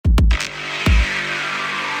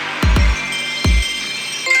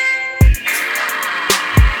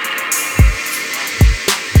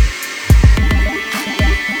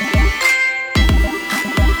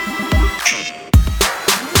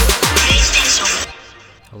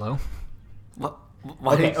Hello? What?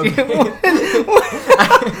 Why Okay, did okay.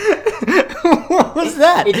 What was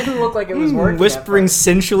that? It didn't look like it was working. Whispering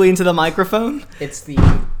sensually into the microphone? It's the...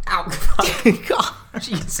 Ow, fuck. God.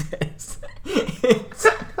 Jesus.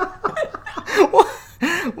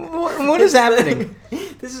 What is happening?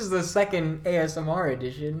 This is the second ASMR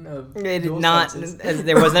edition of It did Dual not. Senses.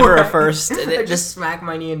 There was never a Where first. I It just smack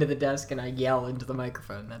my knee into the desk and I yell into the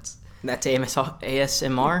microphone. That's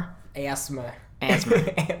ASMR? asthma. Asthma.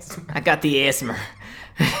 Asthma. I got the asthma.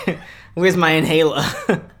 Where's my inhaler?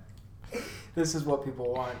 This is what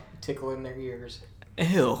people want. Tickle in their ears.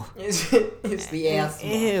 Ew. It's the asthma.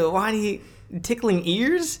 Ew. Why do you tickling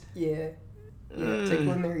ears? Yeah.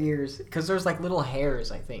 Tickle in their ears. Because there's like little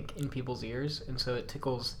hairs, I think, in people's ears. And so it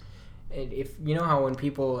tickles. And if you know how when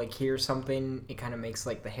people like hear something, it kind of makes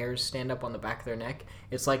like the hairs stand up on the back of their neck.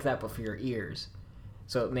 It's like that, but for your ears.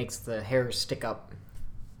 So it makes the hairs stick up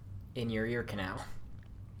in your ear canal.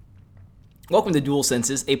 Welcome to Dual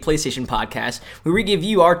Senses, a PlayStation podcast where we give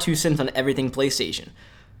you our 2 cents on everything PlayStation.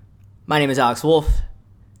 My name is Alex Wolf.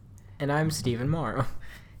 And I'm Stephen Morrow.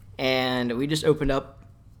 And we just opened up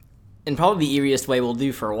in probably the eeriest way we'll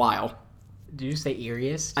do for a while. Did you say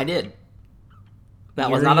eeriest? I did. That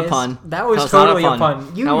was not a pun. That was not totally a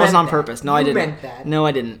pun. That wasn't on purpose. No, I didn't. You meant that. No,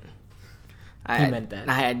 I didn't. You meant that.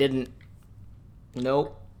 I didn't.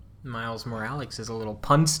 Nope. Miles Morales is a little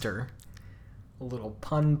punster. A little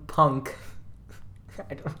pun punk.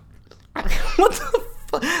 I don't... What the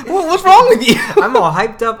fuck? What's wrong with you? I'm all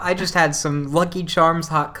hyped up. I just had some Lucky Charms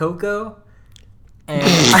hot cocoa. And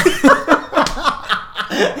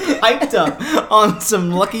Hyped up on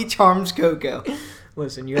some Lucky Charms cocoa.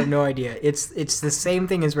 Listen, you have no idea. It's the same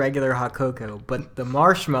thing as regular hot cocoa, but the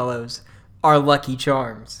marshmallows are Lucky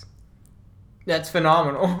Charms. That's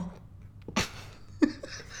phenomenal.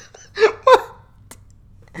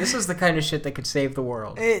 This is the kind of shit that could save the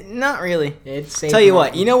world. Not really. It saved Tell you what,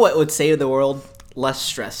 nothing. you know what would save the world? Less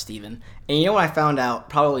stress, Steven. And you know what I found out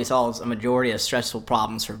probably solves a majority of stressful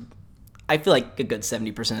problems for, I feel like, a good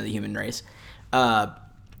 70% of the human race.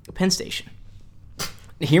 Penn Station.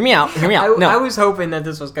 Hear me out. I was hoping that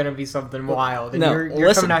this was going to be something wild. And you're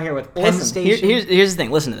listen, coming out here with Penn Station. Here's the thing.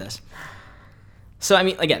 Listen to this. So, I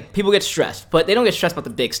mean, again, people get stressed, but they don't get stressed about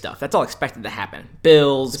the big stuff. That's all expected to happen.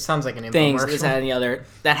 Bills, It sounds like an things, infomercial. this, that, and the other.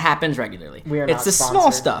 That happens regularly. We are It's not the sponsored.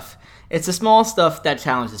 small stuff. It's the small stuff that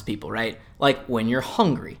challenges people, right? Like when you're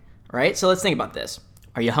hungry, right? So let's think about this.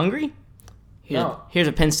 Are you hungry? No. Here's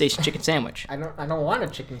a Penn Station chicken sandwich. I don't want a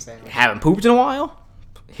chicken sandwich. Haven't pooped in a while?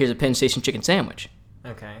 Here's a Penn Station chicken sandwich.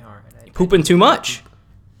 Okay, all right. Pooping too much?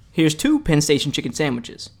 Here's 2 Penn Station chicken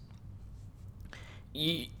sandwiches.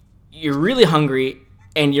 You're really hungry,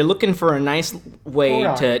 and you're looking for a nice way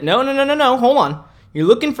Hold to... No, hold on. You're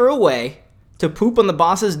looking for a way to poop on the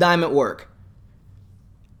boss's dime at work.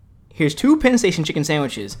 Here's 2 Penn Station chicken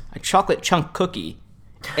sandwiches, a chocolate chunk cookie,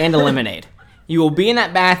 and a lemonade. You will be in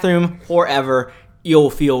that bathroom forever. You'll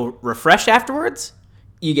feel refreshed afterwards.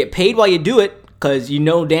 You get paid while you do it, because you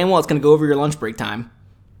know damn well it's going to go over your lunch break time.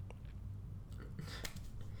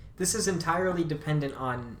 This is entirely dependent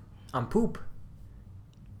on poop.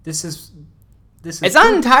 This is It's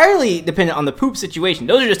not entirely dependent on the poop situation.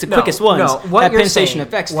 Those are just the quickest ones that Penn Station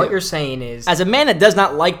affects. What you're saying is, as a man that does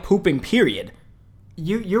not like pooping, period.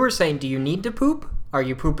 you were saying, do you need to poop? Are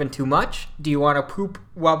you pooping too much? Do you want to poop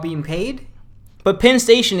while being paid? But Penn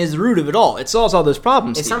Station is the root of it all. It solves all those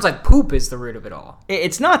problems. It Steve. sounds like poop is the root of it all.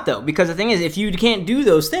 It's not, though, because the thing is, if you can't do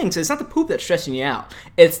those things, it's not the poop that's stressing you out.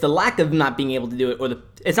 It's the lack of not being able to do it, or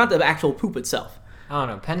it's not the actual poop itself. I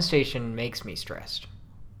don't know. Penn Station makes me stressed.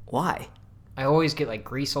 Why? I always get like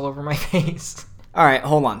grease all over my face. All right,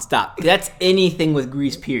 hold on, stop. That's anything with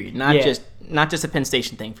grease, period. Not Yeah. just a Penn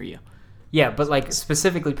Station thing for you. Yeah, but like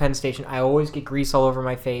specifically Penn Station, I always get grease all over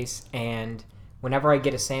my face, and whenever I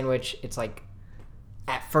get a sandwich, it's like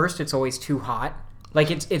at first it's always too hot.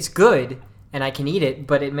 Like it's good and I can eat it,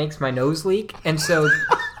 but it makes my nose leak, and so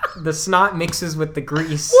the snot mixes with the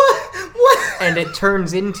grease. What? And it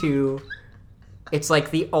turns into, it's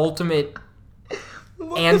like the ultimate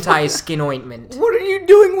anti-skin ointment. What are you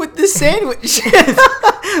doing with this sandwich?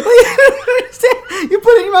 I don't understand. You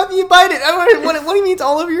put it in your mouth and you bite it. I don't know what do you mean it's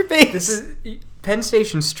all over your face? This is Penn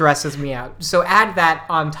Station stresses me out. So add that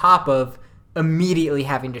on top of immediately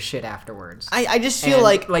having to shit afterwards. I just feel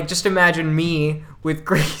And, like just imagine me with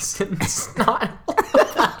grease and snot. And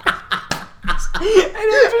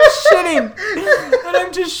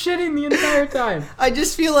I'm just shitting the entire time. I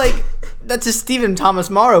just feel like that's a Stephen Thomas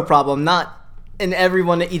Morrow problem, not an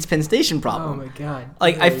everyone that eats Penn Station Oh problem. my god.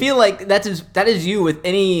 Like I feel like that is you with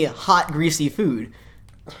any hot greasy food.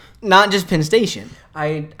 Not just Penn Station.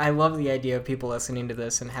 I love the idea of people listening to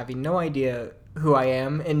this and having no idea who I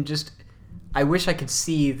am, and just I wish I could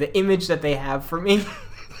see the image that they have for me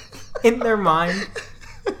in their mind.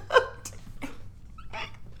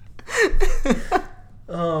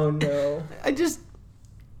 Oh no. I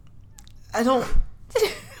don't.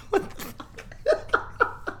 What the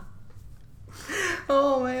fuck?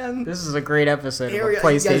 Oh man. This is a great episode of a You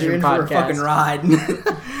guys are PlayStation in podcast. for a fucking ride.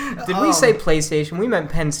 Did we say PlayStation? We meant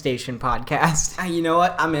Penn Station podcast. You know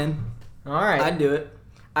what? I'm in. All right. I'd do it.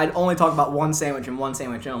 I'd only talk about one sandwich and one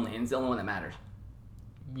sandwich only, and it's the only one that matters.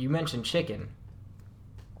 You mentioned chicken.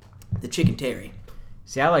 The chicken terry.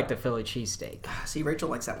 See, I like the Philly cheesesteak. See, Rachel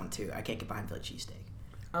likes that one too. I can't get behind Philly cheesesteak.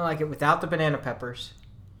 I like it without the banana peppers.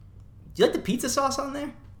 Do you like the pizza sauce on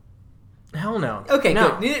there? Hell no. Okay,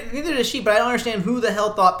 no. good. Neither does she, but I don't understand who the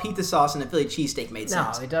hell thought pizza sauce and a Philly cheesesteak made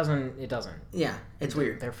sense. No, it doesn't. It doesn't. Yeah, it's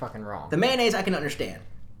weird. They're fucking wrong. The mayonnaise I can understand.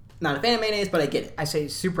 Not a fan of mayonnaise, but I get it. I say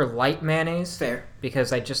super light mayonnaise. Fair.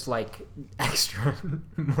 Because I just like extra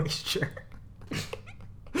moisture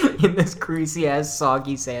in this greasy ass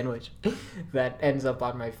soggy sandwich that ends up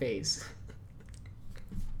on my face.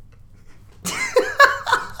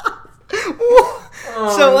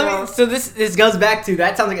 So this goes back to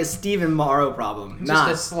that sounds like a Stephen Morrow problem.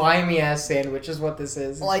 Just a slimy ass sandwich is what this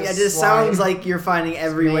is. It's like it just slime. sounds like you're finding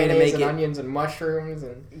every way to make and it. Onions and mushrooms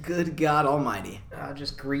and Good God Almighty!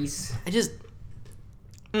 just grease. I just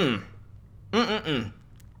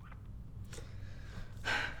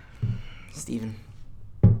Stephen.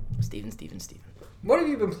 What have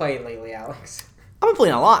you been playing lately, Alex? I've been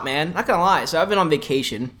playing a lot, man. Not gonna lie. So I've been on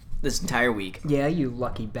vacation this entire week. Yeah, you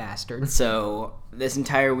lucky bastard. So this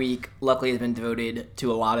entire week, luckily, has been devoted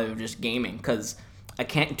to a lot of just gaming because I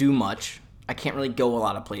can't do much. I can't really go a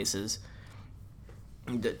lot of places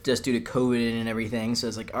just due to COVID and everything. So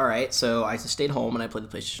it's like, all right. So I just stayed home and I played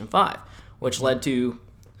the PlayStation 5, which led to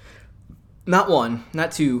not one,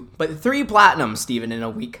 not two, but 3 platinums, Steven, in a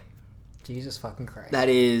week. Jesus fucking Christ. That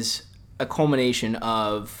is a culmination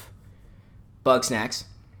of Bugsnax,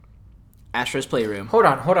 Astro's Playroom. Hold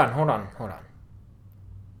on.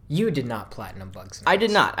 You did not platinum Bugsnax. I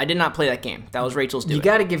did not. I did not play that game. That was Rachel's doing. You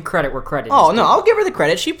got to give credit where credit is Oh due. no, I'll give her the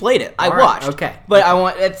credit. She played it. I All right, watched. okay. But I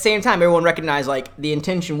want at the same time everyone recognized like the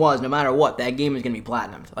intention was no matter what that game is going to be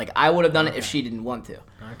platinumed. Like I would have done it if she didn't want to.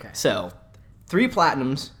 Okay. So, 3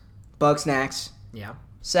 platinums, Bugsnax, Yeah.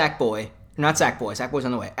 Sackboy, not Sackboy. Sackboy's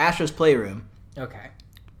on the way. Astro's Playroom, Okay.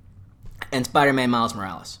 and Spider-Man Miles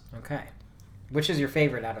Morales. Okay. Which is your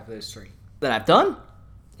favorite out of those 3? That I've done.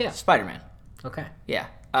 Yeah. Spider-Man. Okay. Yeah.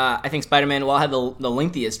 I think Spider-Man, well, I had the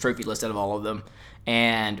lengthiest trophy list out of all of them.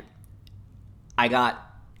 And I got,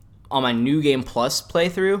 on my New Game Plus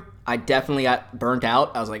playthrough, I definitely got burnt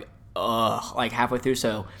out. I was like, ugh, like halfway through.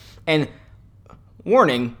 So, and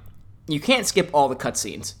warning, you can't skip all the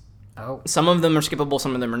cutscenes. Oh. Some of them are skippable,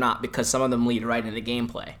 some of them are not, because some of them lead right into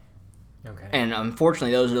gameplay. Okay. And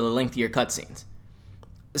unfortunately, those are the lengthier cutscenes.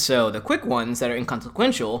 So the quick ones that are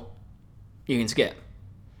inconsequential, you can skip.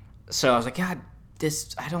 So I was like, God,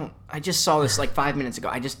 I just saw this like 5 minutes ago.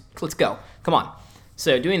 Let's go. Come on.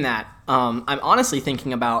 So doing that, I'm honestly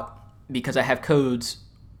thinking about, because I have codes,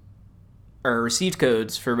 or received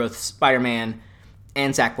codes for both Spider-Man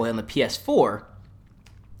and Sackboy on the PS4,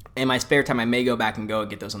 in my spare time I may go back and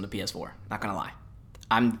get those on the PS4. Not gonna lie.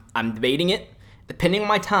 I'm debating it. Depending on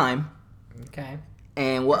my time Okay.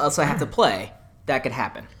 and what else I have to play, that could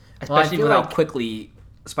happen. Well, I Especially feel with how like- quickly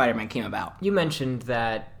Spider-Man came about. You mentioned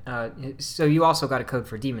that, so you also got a code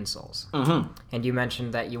for Demon Souls. Mm-hmm. And you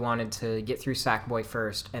mentioned that you wanted to get through Sackboy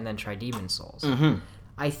first and then try Demon Souls. Mm-hmm.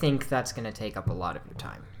 I think that's going to take up a lot of your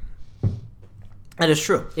time. That is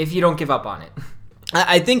true. If you don't give up on it.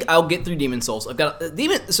 I think I'll get through Demon Souls. I've got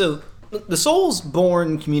so the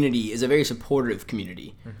Soulsborne community is a very supportive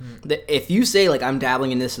community. Mm-hmm. If you say like I'm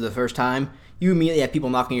dabbling in this for the first time, you immediately have people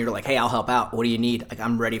knocking your door like, "Hey, I'll help out. What do you need?" Like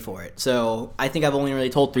I'm ready for it. So I think I've only really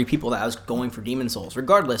told 3 people that I was going for Demon Souls,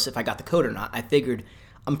 regardless if I got the code or not. I figured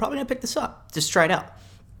I'm probably gonna pick this up, just try it out.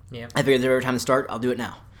 Yeah. I figured if there was time to start, I'll do it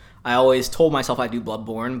now. I always told myself I'd do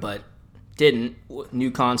Bloodborne, but didn't.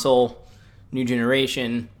 New console, new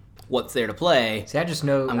generation. What's there to play? See, I just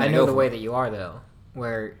know, I'm I gonna know go the for way it. that you are, though,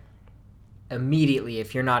 where immediately,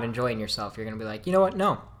 if you're not enjoying yourself, you're going to be like, you know what?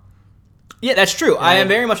 No. Yeah, that's true. I am I-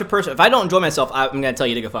 very much a person. If I don't enjoy myself, I'm going to tell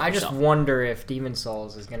you to go fuck I just yourself. wonder if Demon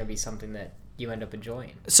Souls is going to be something that you end up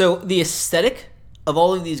enjoying. So the aesthetic of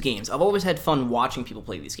all of these games, I've always had fun watching people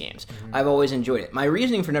play these games. Mm-hmm. I've always enjoyed it. My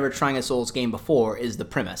reasoning for never trying a Souls game before is the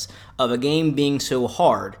premise of a game being so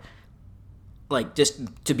hard, like just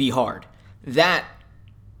to be hard. That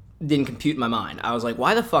didn't compute in my mind. I was like,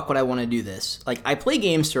 why the fuck would I want to do this? Like, I play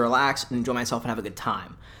games to relax and enjoy myself and have a good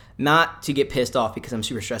time, not to get pissed off because I'm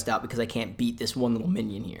super stressed out because I can't beat this one little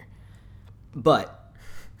minion here. But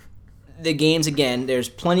the games, again, there's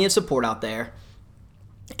plenty of support out there,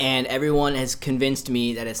 and everyone has convinced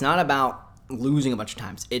me that it's not about losing a bunch of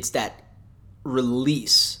times. It's that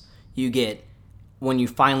release you get when you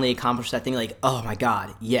finally accomplish that thing, like, oh my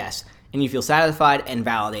god, yes. And you feel satisfied and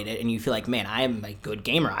validated, and you feel like, man, I am a good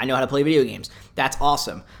gamer. I know how to play video games. That's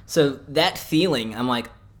awesome. So that feeling, I'm like,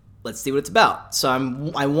 let's see what it's about. So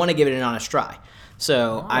I want to give it an honest try.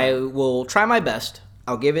 So I will try my best.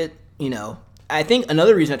 I'll give it, I think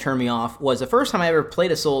another reason it turned me off was the first time I ever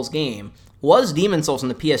played a Souls game was Demon's Souls on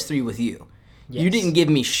the PS3 with you. Yes. You didn't give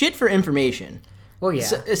me shit for information. Well,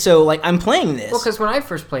 yeah. So like, I'm playing this. Well, because when I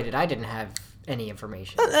first played it, I didn't have any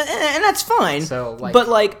information, and that's fine. So, but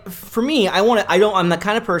like for me, I'm the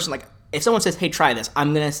kind of person, like, if someone says, "Hey, try this,"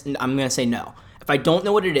 I'm gonna say no. If I don't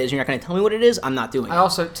know what it is, you're not gonna tell me what it is, I'm not doing it.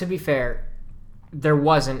 Also, to be fair, there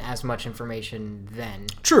wasn't as much information then.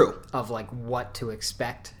 True. Of like what to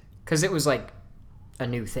expect, because it was like a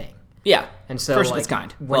new thing. Yeah. And so first of its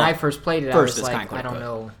kind. When I first played it, I was like, I don't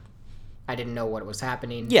know. I didn't know what was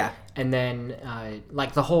happening. Yeah. And then,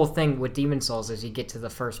 like, the whole thing with Demon's Souls is you get to the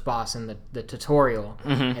first boss in the tutorial,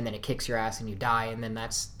 and then it kicks your ass and you die, and then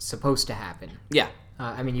that's supposed to happen. Yeah.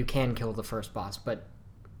 I mean, you can kill the first boss, but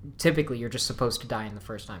typically you're just supposed to die in the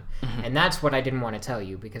first time. And that's what I didn't want to tell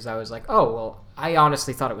you, because I was like, oh, well, I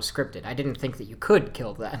honestly thought it was scripted. I didn't think that you could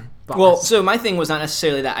kill that boss. Well, so my thing was not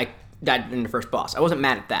necessarily that I died in the first boss. I wasn't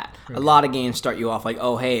mad at that. Okay. A lot of games start you off like,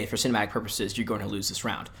 oh, hey, for cinematic purposes, you're going to lose this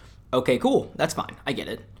round. Okay, cool. That's fine. I get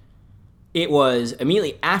it. It was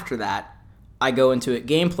immediately after that, I go into it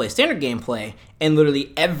gameplay, standard gameplay, and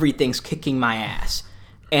literally everything's kicking my ass.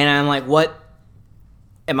 And I'm like, what?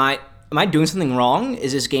 Am I doing something wrong?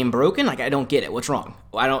 Is this game broken? Like, I don't get it. What's wrong?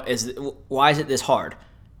 Why is it this hard?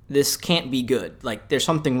 This can't be good. Like, there's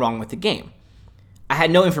something wrong with the game. I had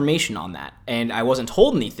no information on that, and I wasn't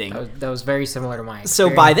told anything. That was very similar to my experience.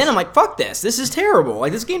 So by then, I'm like, fuck this. This is terrible.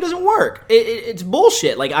 Like, this game doesn't work. It's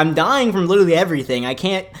bullshit. Like, I'm dying from literally everything. I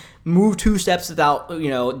can't move 2 steps without,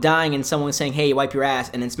 dying and someone saying, hey, wipe your ass,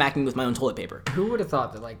 and then smacking me with my own toilet paper. Who would have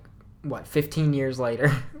thought that, like, 15 years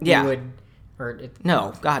later, yeah. you would...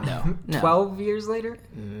 No, God, no. 12 years later?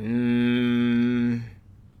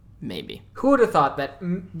 Maybe. Who would have thought that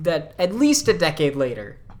at least a decade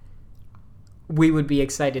later... we would be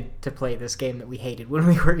excited to play this game that we hated when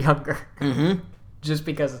we were younger. Mm-hmm. Just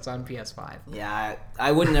because it's on PS5. Yeah,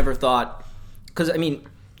 I would never thought... Because, I mean,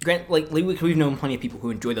 we've known plenty of people who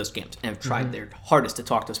enjoy those games and have tried their hardest to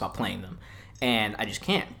talk to us about playing them. And I just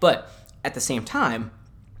can't. But, at the same time,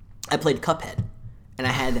 I played Cuphead. And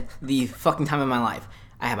I had the fucking time of my life.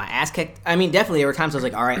 I had my ass kicked. I mean, definitely there were times I was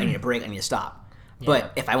like, all right, I need a break, I need to stop. Yeah.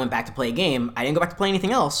 But if I went back to play a game, I didn't go back to play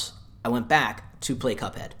anything else. I went back to play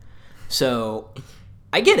Cuphead. So,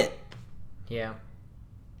 I get it. Yeah.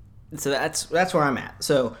 So that's where I'm at.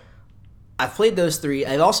 So, I've played those 3.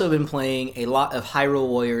 I've also been playing a lot of Hyrule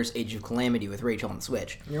Warriors Age of Calamity with Rachel on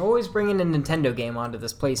Switch. You're always bringing a Nintendo game onto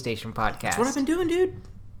this PlayStation podcast. That's what I've been doing, dude.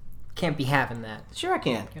 Can't be having that. Sure I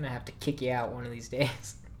can. Gonna have to kick you out one of these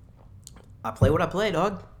days. I play what I play,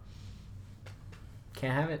 dog.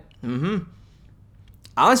 Can't have it. Mm-hmm.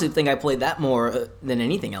 I honestly think I played that more than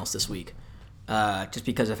anything else this week. Just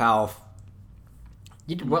because of how...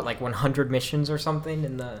 You did what, like 100 missions or something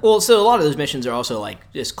in the... Well, so a lot of those missions are also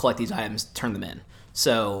like, just collect these items, turn them in.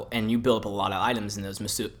 So, and you build up a lot of items in those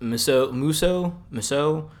Muso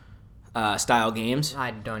style games.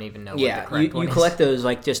 I don't even know what the correct one is. Yeah, you collect those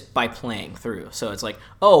like just by playing through. So it's like,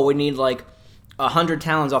 oh, we need like 100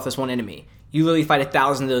 talons off this one enemy. You literally fight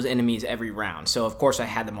 1,000 of those enemies every round. So of course I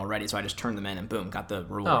had them already, so I just turned them in and boom, got the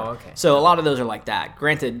reward. Oh, okay. So a lot of those are like that.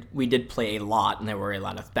 Granted, we did play a lot, and there were a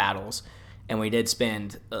lot of battles, and we did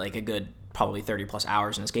spend like a good probably 30 plus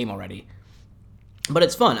hours in this game already. But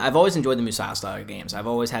it's fun. I've always enjoyed the Musou style games. I've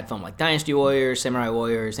always had fun like Dynasty Warriors, Samurai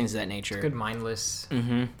Warriors, things of that nature. It's good mindless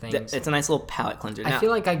things. It's a nice little palate cleanser. I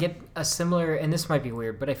feel like I get a similar, and this might be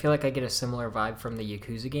weird, but I feel like I get a similar vibe from the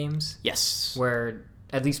Yakuza games. Yes. Where,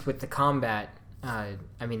 at least with the combat, I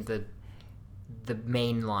mean the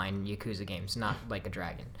mainline Yakuza games, not like a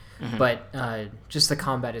dragon. Mm-hmm. But just the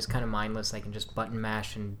combat is kind of mindless. I can just button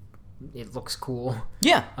mash and it looks cool.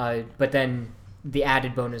 Yeah. But then the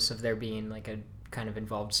added bonus of there being like a kind of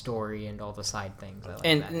involved story and all the side things. I like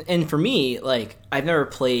that. And for me, like, I've never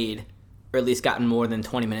played or at least gotten more than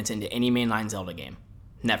 20 minutes into any mainline Zelda game.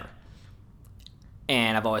 Never.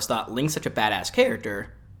 And I've always thought Link's such a badass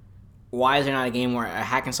character. Why is there not a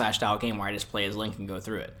hack and slash style game where I just play as Link and go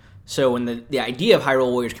through it? So when the idea of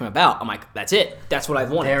Hyrule Warriors came about, I'm like, that's it. That's what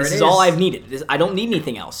I've wanted. There This it is all is. I've needed. I don't need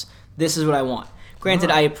anything else. This is what I want.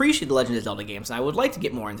 Granted, I appreciate the Legend of Zelda games, and I would like to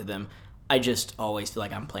get more into them. I just always feel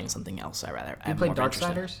like I'm playing something else. I rather. You played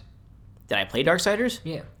Darksiders? Did I play Darksiders?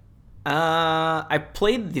 Yeah. I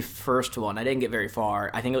played the first one. I didn't get very far.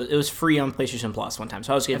 I think it was free on PlayStation Plus one time,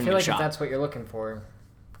 so I was I giving feel it a like if shot. that's what you're looking for,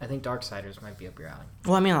 I think Darksiders might be up your alley.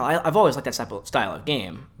 Well, I mean, I've always liked that style of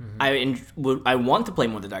game. I want to play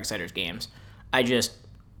more of the Darksiders games. I just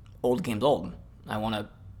old game's old. I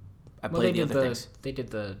played the other things. They did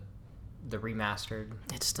the remastered.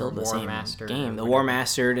 It's still or the War same Mastered game. or The whatever. War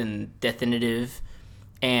Mastered and Definitive.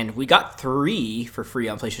 And we got 3 for free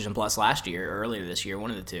on PlayStation Plus last year, or earlier this year,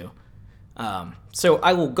 one of the two. So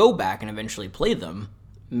I will go back and eventually play them,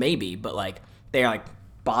 maybe, but like they are like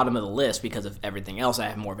bottom of the list because of everything else I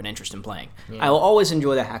have more of an interest in playing. Yeah. I will always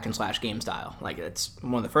enjoy the hack and slash game style. Like it's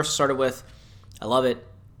one of the first I started with. I love it,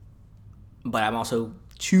 but I'm also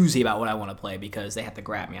choosy about what I want to play because they have to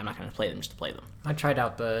grab me. I'm not going to play them just to play them. I tried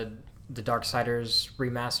out the Darksiders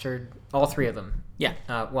remastered, all 3 of them. Yeah.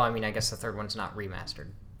 Well, I mean, I guess the third one's not remastered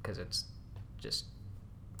because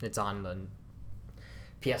it's on the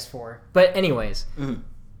PS4. But anyways,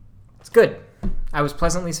 It's good. I was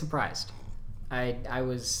pleasantly surprised. I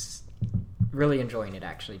was really enjoying it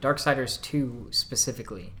actually. Darksiders 2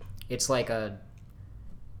 specifically. It's like a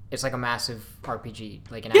massive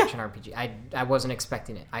RPG, like an action RPG. I wasn't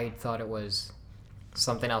expecting it. I thought it was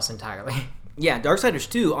something else entirely. Yeah, Darksiders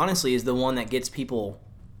 2, honestly, is the one that gets people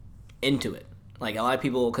into it. Like, a lot of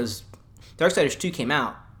people, because Darksiders 2 came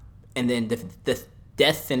out, and then the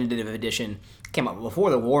Definitive Edition came out before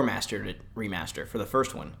the War Master remaster for the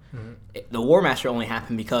first one. The War Master only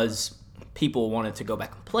happened because people wanted to go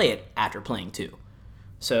back and play it after playing 2.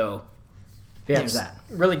 So, there's that.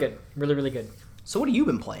 Really good. Really, really good. So what have you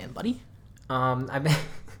been playing, buddy? I've been...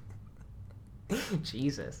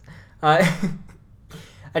 Jesus.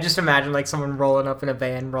 I just imagine like someone rolling up in a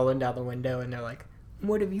van, rolling down the window, and they're like,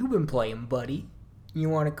 "What have you been playing, buddy? You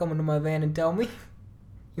want to come into my van and tell me?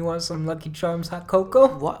 You want some Lucky Charms hot cocoa?"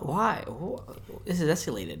 What? Why? This is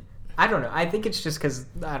escalated. I don't know. I think it's just because,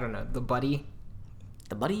 I don't know, the buddy.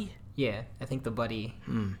 The buddy? Yeah, I think the buddy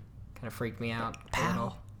kind of freaked me out. a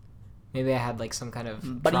little. Pal? Maybe I had like some kind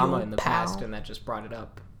of Buddy trauma old in the pal? past, and that just brought it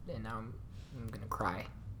up, and now I'm gonna cry.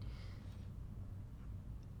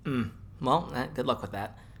 Well, good luck with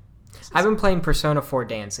that. I've been playing Persona 4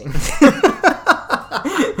 Dancing.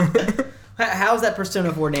 How's that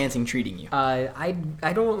Persona 4 dancing treating you? I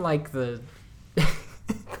don't like the.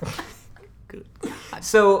 Good.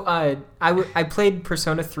 So I played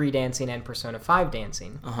Persona 3 Dancing and Persona 5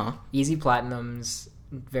 Dancing. Uh-huh. Easy platinums,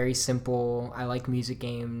 very simple. I like music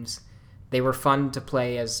games. They were fun to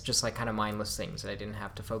play as just like kind of mindless things that I didn't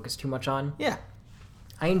have to focus too much on. Yeah.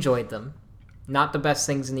 I enjoyed them. Not the best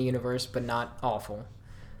things in the universe, but not awful.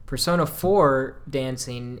 Persona 4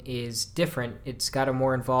 Dancing is different. It's got a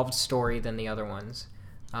more involved story than the other ones.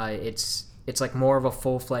 It's like more of a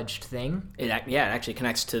full-fledged thing. It actually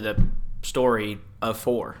connects to the story of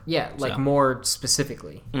 4. Yeah, like So. more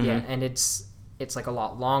specifically. Mhm. Yeah, and it's like a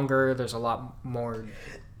lot longer. There's a lot more.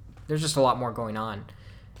 There's just a lot more going on,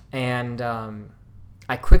 and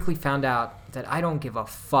I quickly found out that I don't give a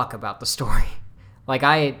fuck about the story. Like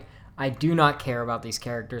I do not care about these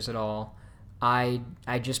characters at all. I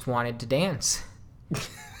just wanted to dance.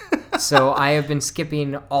 So I have been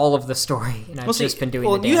skipping all of the story, and I've just been doing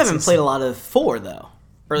the dances. You haven't played a lot of 4, though.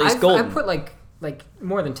 Or at least Golden. I've put like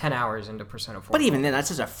more than 10 hours into Persona 4. But even then, that's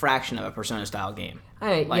just a fraction of a Persona-style game.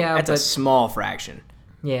 Yeah, that's a small fraction.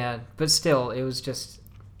 Yeah, but still, it was just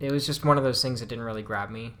one of those things that didn't really grab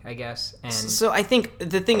me, I guess. And So I think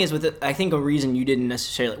the thing is with it, I think a reason you didn't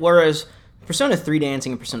necessarily... Whereas Persona 3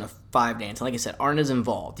 Dancing and Persona 5 Dancing, like I said, aren't as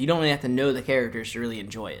involved. You don't really have to know the characters to really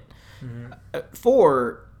enjoy it.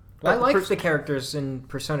 4... I liked the characters in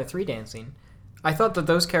Persona 3 Dancing. I thought that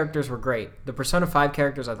those characters were great. The Persona 5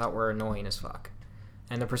 characters I thought were annoying as fuck.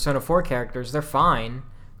 And the Persona 4 characters, they're fine,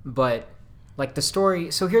 but like the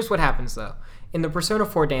story... So here's what happens though. In the Persona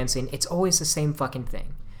 4 Dancing, it's always the same fucking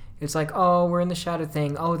thing. It's like, oh, we're in the shadow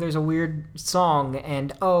thing. Oh, there's a weird song.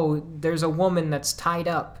 And, oh, there's a woman that's tied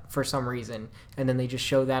up for some reason. And then they just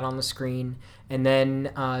show that on the screen. And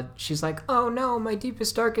then she's like, oh, no, my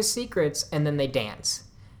deepest, darkest secrets. And then they dance.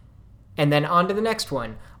 And then on to the next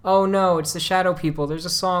one. Oh, no, it's the shadow people. There's a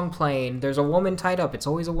song playing. There's a woman tied up. It's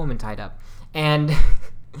always a woman tied up. And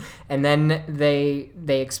and then they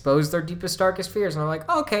expose their deepest, darkest fears. And they're like,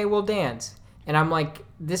 okay, we'll dance. And I'm like,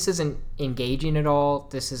 this isn't engaging at all.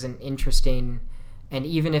 This isn't interesting. And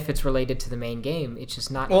even if it's related to the main game, it's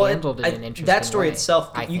just not handled in an interesting that story way, itself,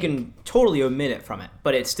 I you think. can totally omit it from it,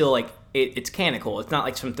 but it's still like it's canonical. It's not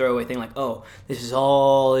like some throwaway thing like, oh, this is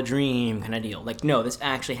all a dream kind of deal. Like, no, this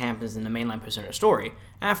actually happens in the mainline Persona story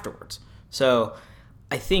afterwards. So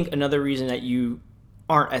I think another reason that you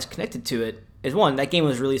aren't as connected to it is, one, that game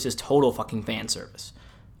was released as total fucking fan service.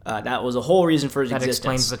 That was a whole reason for its That existence.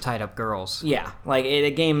 explains the tied-up girls. Yeah, like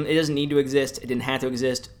a game, it doesn't need to exist. It didn't have to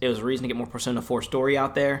exist. It was a reason to get more Persona 4 story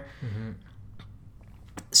out there. Mm-hmm.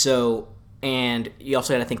 So, and you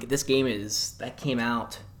also got to think this game that came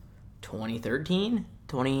out 2013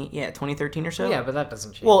 or so. Yeah, but that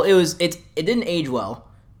doesn't change. Well, it didn't age well.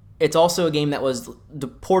 It's also a game that was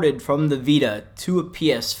deported from the Vita to a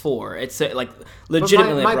PS4. It's like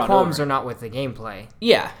legitimately my brought qualms over. are not with the gameplay.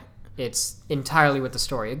 Yeah, It's entirely with the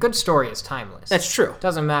story. A good story is timeless. that's true.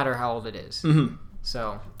 Doesn't matter how old it is. Mm-hmm.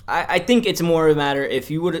 So I think it's more of a matter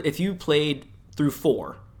if you played through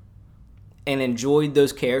 4 and enjoyed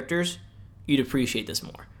those characters, you'd appreciate this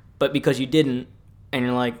more. But because you didn't, and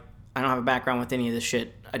you're like, I don't have a background with any of this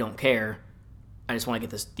shit, I don't care, I just want to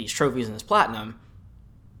get these trophies and this platinum,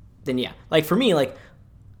 then yeah. Like for me, like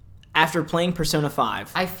after playing Persona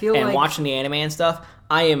 5 I feel and like- watching the anime and stuff,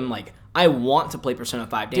 I am like, I want to play Persona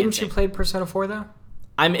 5 dancing. didn't you play Persona 4 though?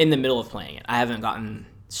 I'm in the middle of playing it. I haven't gotten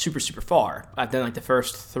super far. I've done like the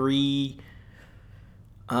first 3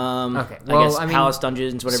 Okay, I well, guess I mean, palace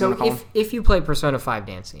dungeons, whatever you So want to call them. if you play Persona 5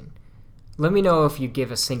 dancing, let me know if you give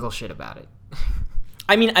a single shit about it.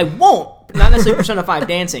 I mean, I won't, not necessarily Persona 5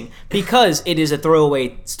 dancing, because it is a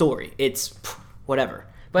throwaway story. It's whatever.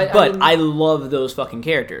 But, But I mean- I love those fucking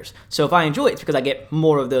characters. So if I enjoy it, it's because I get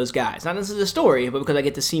more of those guys. Not necessarily the story, but because I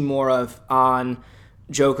get to see more of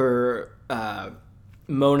Joker,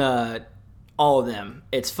 Mona, all of them.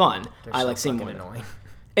 It's fun. They're I so like seeing fucking more. annoying.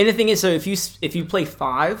 And the thing is, so if you play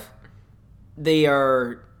 5, they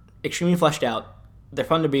are extremely fleshed out. They're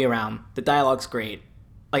fun to be around. The dialogue's great.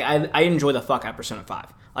 Like I enjoy the fuck out of Persona 5.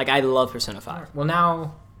 Like I love Persona 5. Well,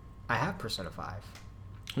 now I have Persona 5,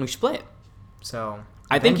 We should play it. so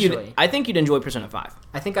I think eventually- you'd enjoy Persona 5.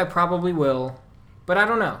 I think I probably will, but I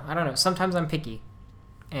don't know. Sometimes I'm picky,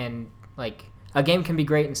 and like a game can be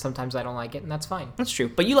great, and sometimes I don't like it, and that's fine. That's true.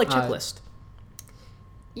 But you like checklist.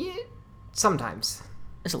 Yeah, sometimes.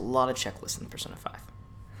 There's a lot of checklists in Persona 5.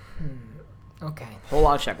 Okay. Whole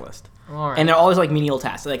lot of checklist. All right. And they're always like menial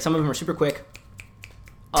tasks. Like some of them are super quick.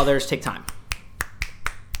 Others take time.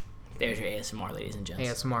 There's your ASMR, ladies and gents.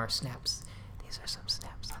 ASMR snaps. These are some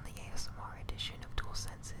snaps on the ASMR edition of Dual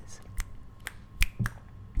Senses.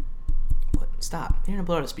 What? Stop. You're gonna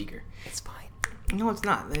blow out a speaker. It's fine. No, it's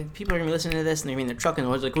not. People are gonna be listening to this and they're in their truck and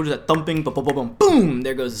they're like, what is that thumping? Boom, boom, boom, boom. Boom!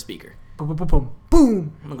 There goes the speaker. Boom, boom, boom, boom,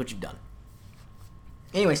 boom. Look what you've done.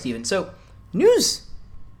 Anyway, Steven, so news.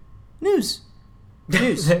 There's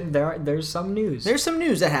some news. There's some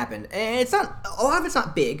news that happened, and it's not a lot of it's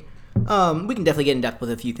not big. We can definitely get in depth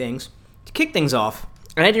with a few things to kick things off.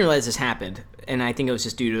 And I didn't realize this happened, and I think it was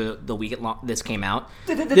just due to the week this came out.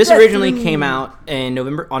 This originally came out on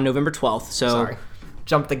November 12th. So Sorry,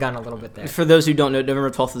 jumped the gun a little bit there. for those who don't know, November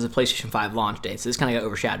 12th is a PlayStation 5 launch date, so this kind of got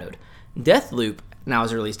overshadowed. Deathloop now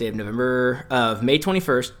has a release date of May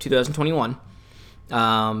 21st, 2021.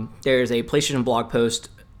 There's a PlayStation blog post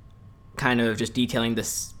kind of just detailing the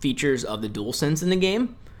features of the DualSense in the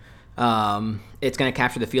game. It's going to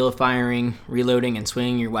capture the feel of firing, reloading, and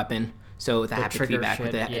swinging your weapon. So with the haptic trigger feedback,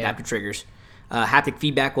 with the shit, yeah. adaptive triggers. Haptic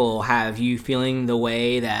feedback will have you feeling the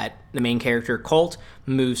way that the main character, Colt,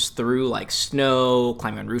 moves through like snow,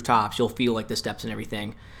 climbing on rooftops. You'll feel like the steps and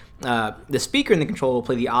everything. The speaker in the controller will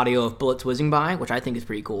play the audio of bullets whizzing by, which I think is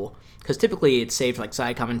pretty cool. Because typically it's saved for like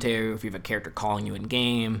side commentary if you have a character calling you in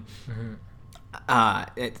game. Mm-hmm.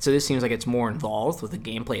 So this seems like it's more involved with the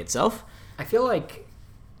gameplay itself. I feel like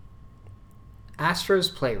Astro's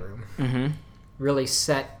Playroom really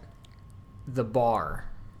set the bar,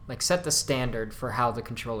 like set the standard for how the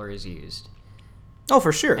controller is used. Oh,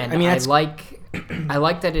 for sure. And I mean, I that's, like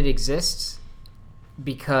that it exists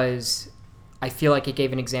because I feel like it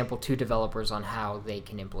gave an example to developers on how they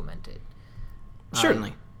can implement it.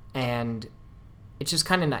 certainly. And it's just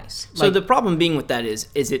kind of nice. So the problem being with that is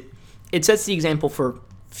it sets the example for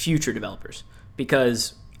future developers,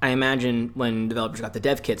 because I imagine when developers got the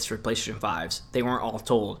dev kits for PlayStation 5s, they weren't all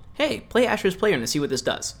told, hey, play Astro's Playroom to see what this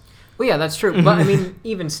does. Well, yeah, that's true. But I mean,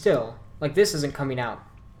 even still, like this isn't coming out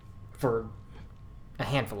for a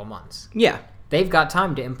handful of months. Yeah. They've got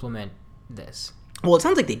time to implement this. Well, it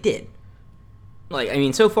sounds like they did. Like, I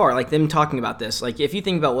mean, so far, like them talking about this, like if you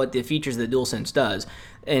think about what the features the DualSense does,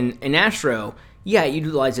 in Astro, yeah, it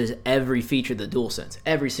utilizes every feature of the DualSense,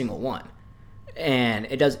 every single one. And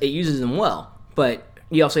it uses them well. But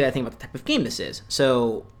you also got to think about the type of game this is.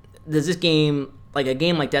 So, does this game, like a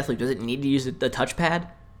game like Deathloop, does it need to use the touchpad?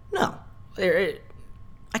 No.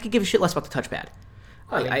 I could give a shit less about the touchpad.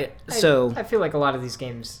 I feel like a lot of these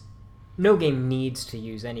games, no game needs to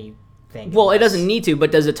use anything. Well, it doesn't need to,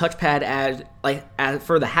 but does the touchpad add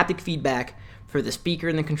for the haptic feedback, for the speaker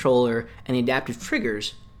and the controller, and the adaptive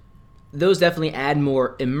triggers, those definitely add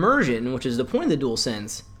more immersion, which is the point of the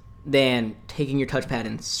DualSense, than taking your touchpad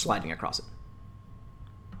and sliding across it.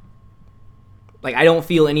 Like, I don't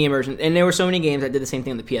feel any immersion. And there were so many games that did the same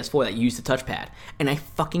thing on the PS4 that used the touchpad, and I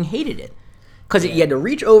fucking hated it. Because you had to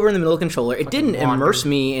reach over in the middle of the controller. It didn't immerse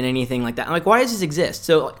me in anything like that. I'm like, why does this exist?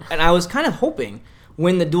 So, and I was kind of hoping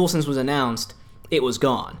when the DualSense was announced, it was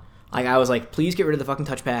gone. Like, I was like, please get rid of the fucking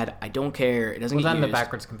touchpad. I don't care. It doesn't get used. Well, then the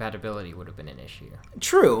backwards compatibility would have been an issue.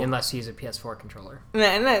 True. Unless you use a PS4 controller.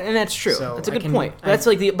 And that's true. So that's a good point. But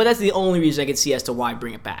that's the only reason I could see as to why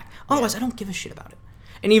bring it back. Otherwise, I don't give a shit about it.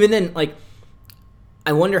 And even then, like,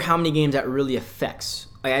 I wonder how many games that really affects.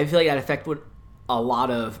 Like, I feel like that affected a lot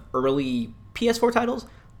of early PS4 titles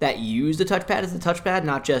that use the touchpad as the touchpad,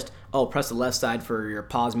 not just, press the left side for your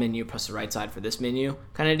pause menu, press the right side for this menu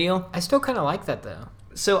kind of deal. I still kind of like that, though.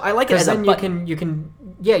 So I like it as a button. you can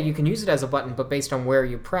use it as a button, but based on where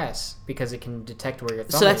you press, because it can detect where your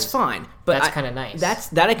thumb is. So that's fine. But that's kind of nice.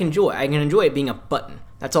 That I can enjoy. I can enjoy it being a button.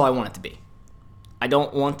 That's all I want it to be. I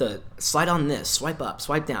don't want the slide on this, swipe up,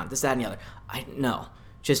 swipe down, this, that, and the other. No.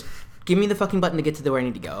 Just give me the fucking button to get to where I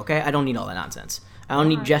need to go, okay? I don't need all that nonsense. I don't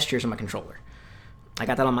need gestures on my controller. I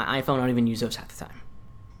got that on my iPhone. I don't even use those half the time.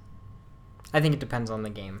 I think it depends on the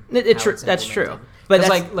game. That's true. But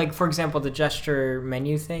like for example, the gesture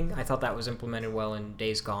menu thing, I thought that was implemented well in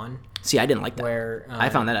Days Gone. See, I didn't like that. Where I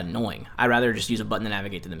found that annoying. I'd rather just use a button to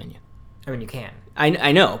navigate to the menu. I mean, you can.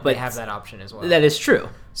 I know, but they have that option as well. That is true.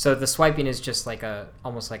 So the swiping is just like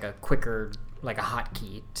almost like a quicker, like a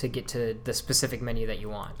hotkey to get to the specific menu that you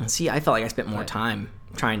want. And see, I felt like I spent more time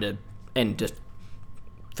trying to and just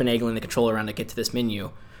finagling the controller around to get to this menu,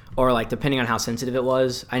 or like depending on how sensitive it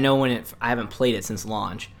was. I know I haven't played it since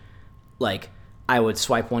launch. Like, I would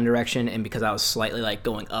swipe one direction, and because I was slightly like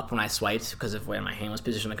going up when I swiped because of where my hand was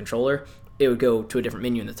positioned on the controller, it would go to a different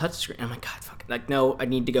menu in the touch screen. I'm like, God, fuck it. Like, no, I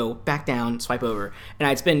need to go back down, swipe over.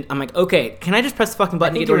 And I'm like, okay, can I just press the fucking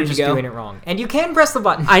button to get where I need to go? I think you're just doing it wrong. And you can press the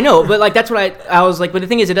button. I know, but like that's what I was like, but the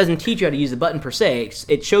thing is, it doesn't teach you how to use the button per se.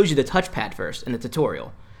 It shows you the touchpad first in the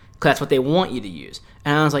tutorial. Because that's what they want you to use.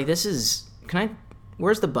 And I was like,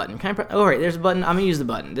 where's the button? Can I press? Oh, right, there's a button. I'm going to use the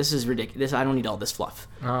button. This is ridiculous. I don't need all this fluff.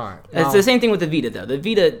 All right. It's the same thing with the Vita, though. The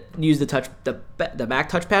Vita used the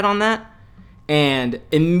back touchpad on that. And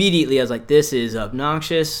immediately I was like, this is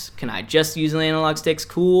obnoxious. Can I just use the analog sticks?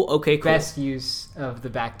 Cool. Okay, cool. Best use of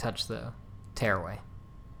the back touch, though. Tearaway.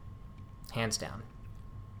 Hands down.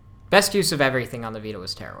 Best use of everything on the Vita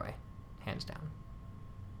was Tearaway. Hands down.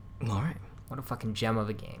 All right. What a fucking gem of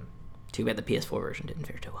a game. Too bad the PS4 version didn't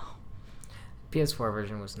fare too well. PS4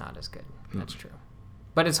 version was not as good. That's true.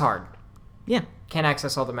 But it's hard. Yeah. Can't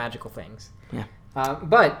access all the magical things. Yeah.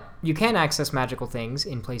 But you can access magical things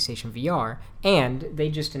in PlayStation VR, and they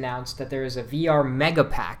just announced that there is a VR Mega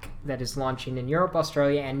Pack that is launching in Europe,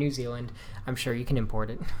 Australia, and New Zealand. I'm sure you can import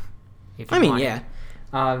it. If you want yeah.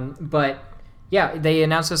 It. But yeah, they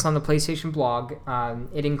announced this on the PlayStation blog.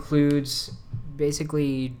 It includes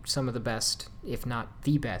basically some of the best, if not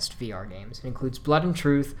the best, VR games. It includes Blood and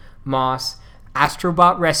Truth, Moss,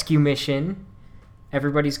 Astrobot Rescue Mission,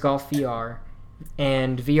 Everybody's Golf VR,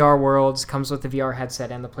 and VR Worlds comes with the VR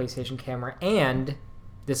headset and the PlayStation camera, and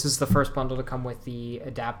this is the first bundle to come with the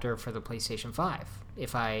adapter for the PlayStation 5.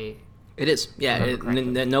 It is, yeah.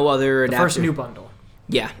 No other adapter. The first new bundle.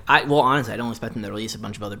 Yeah. Honestly, I don't expect them to release a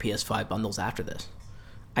bunch of other PS5 bundles after this.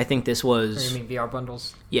 I think this was... Or you mean VR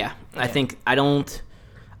bundles? Yeah. I think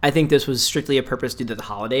this was strictly a purpose due to the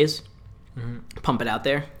holidays. Mm-hmm. Pump it out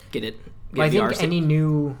there. Get it. I think any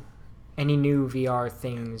new VR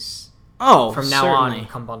things from now certainly. on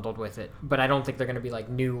come bundled with it. But I don't think they're going to be like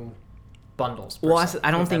new bundles. I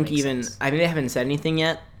don't think even... Sense. I mean, they haven't said anything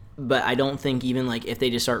yet, but I don't think even like if they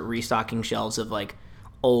just start restocking shelves of like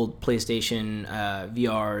old PlayStation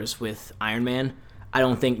VRs with Iron Man, I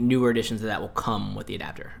don't think newer editions of that will come with the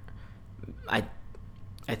adapter. I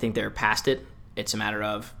think they're past it. It's a matter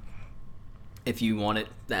of if you want it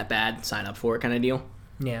that bad, sign up for it kind of deal.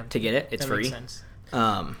 Yeah. To get it, it's free. Makes sense.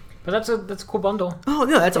 But that's a cool bundle. Oh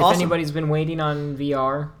yeah, that's awesome. If anybody's been waiting on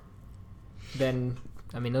VR, then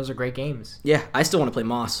I mean those are great games. Yeah, I still want to play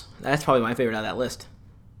Moss. That's probably my favorite out of that list.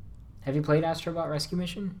 Have you played Astrobot Rescue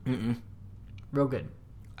Mission? Mm-mm. Real good.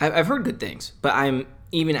 I've heard good things, but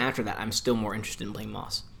even after that, I'm still more interested in playing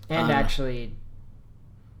Moss. And actually,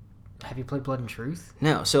 Have you played Blood and Truth?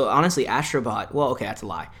 No. So honestly, Astrobot. Well, okay, that's a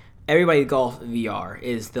lie. Everybody Golf VR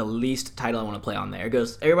is the least title I want to play on there. It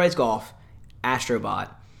goes Everybody's Golf, Astrobot,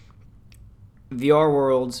 VR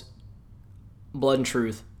Worlds, Blood and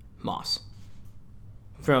Truth, Moss.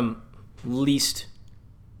 From least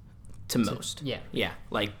to most. Yeah. Yeah.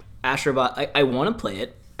 Like Astrobot, I want to play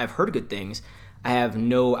it. I've heard good things. I have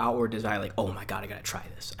no outward desire. Like, oh my god, I gotta try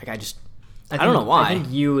this. Like, I don't know why. I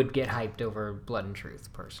think you would get hyped over Blood and Truth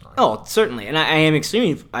personally. Oh, certainly, and I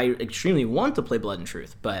extremely want to play Blood and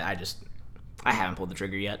Truth, but I haven't pulled the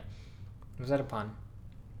trigger yet. Was that a pun?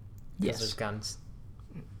 Yes. There's guns.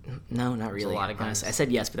 No, not really. a lot of guns. Honestly, I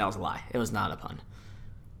said yes, but that was a lie. It was not a pun.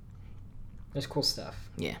 There's cool stuff.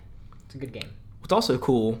 Yeah. It's a good game. What's also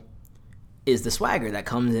cool is the swagger that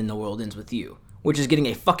comes in The World Ends With You, which is getting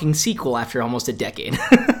a fucking sequel after almost a decade.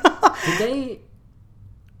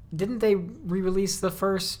 Didn't they re-release the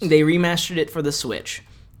first? They remastered it for the Switch.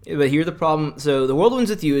 But here's the problem. So The World Ends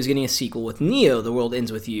With You is getting a sequel with Neo, The World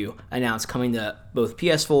Ends With You, announced coming to both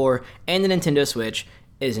PS4 and the Nintendo Switch.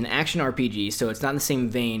 It is an action RPG, so it's not in the same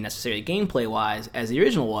vein necessarily gameplay-wise as the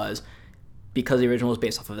original was, because the original was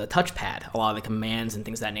based off of the touchpad. A lot of the commands and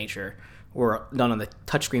things of that nature were done on the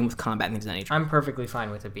touchscreen with combat and things of that nature. I'm perfectly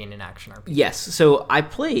fine with it being an action RPG. Yes, so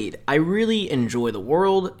I really enjoy the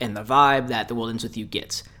world and the vibe that The World Ends With You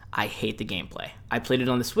gets. I hate the gameplay. I played it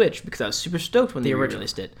on the Switch because I was super stoked when they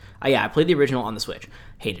released it. I played the original on the Switch.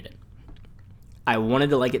 Hated it. I wanted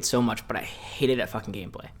to like it so much, but I hated that fucking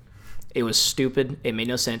gameplay. It was stupid. It made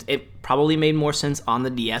no sense. It probably made more sense on the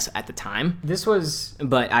DS at the time. This was...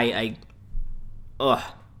 But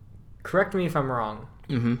Correct me if I'm wrong,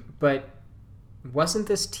 but wasn't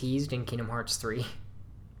this teased in Kingdom Hearts 3?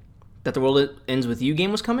 That The World Ends With You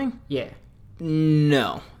game was coming? Yeah.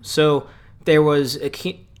 No. So there was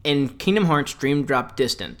in Kingdom Hearts Dream Drop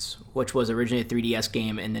Distance, which was originally a 3DS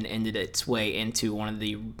game and then ended its way into one of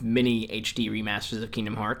the mini HD remasters of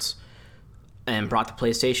Kingdom Hearts and brought to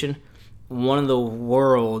PlayStation. One of the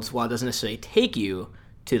worlds, while it doesn't necessarily take you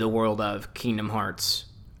to the world of Kingdom Hearts,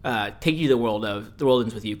 take you to the world of The World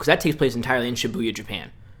Ends With You, because that takes place entirely in Shibuya, Japan,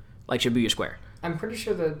 like Shibuya Square. I'm pretty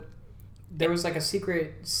sure that there was like a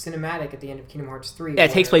secret cinematic at the end of Kingdom Hearts 3. Yeah,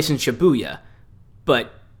 it takes place in Shibuya,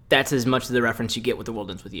 but that's as much of the reference you get with The World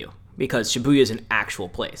Ends With You, because Shibuya is an actual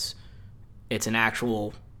place. It's an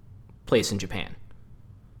actual place in Japan.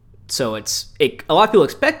 So a lot of people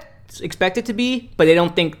expect it to be, but they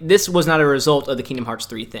don't think this was not a result of the Kingdom Hearts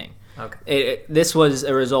 3 thing. Okay. This was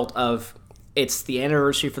a result of, it's the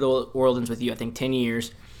anniversary for The World Ends With You, I think 10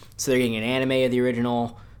 years. So they're getting an anime of the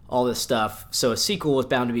original, all this stuff. So a sequel was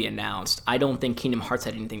bound to be announced. I don't think Kingdom Hearts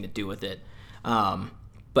had anything to do with it.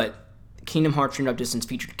 But Kingdom Hearts Dream Drop Distance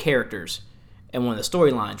featured characters, and one of the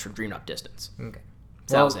storylines for Dream Drop Distance. Okay.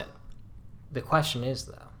 So that was it. The question is,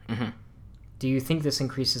 though, do you think this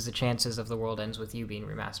increases the chances of The World Ends With You being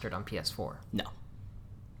remastered on PS4? No.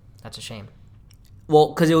 That's a shame. Well,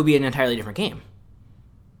 because it would be an entirely different game.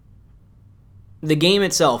 The game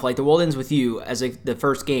itself, like The World Ends With You, as the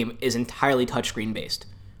first game, is entirely touchscreen based.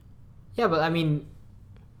 Yeah, but I mean...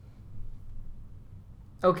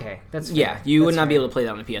 Okay, that's fair. Yeah, you would not be able to play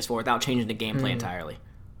that on the PS4 without changing the gameplay entirely.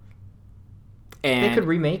 And they could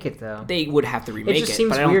remake it, though. They would have to remake it. It just seems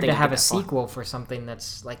but I don't weird think to have a that far. sequel for something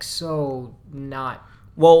that's like so not...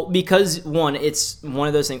 Well, because, one, it's one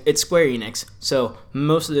of those things. It's Square Enix, so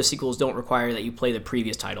most of the sequels don't require that you play the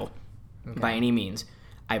previous title by any means.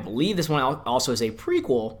 I believe this one also is a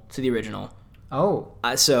prequel to the original. Oh.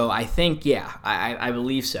 So I think, yeah, I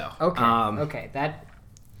believe so. Okay, okay,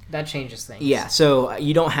 that changes things. Yeah, so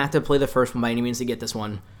you don't have to play the first one by any means to get this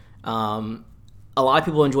one. A lot of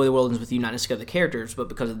people enjoy The World Ends With You, not necessarily the characters, but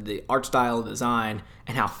because of the art style, the design,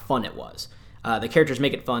 and how fun it was. The characters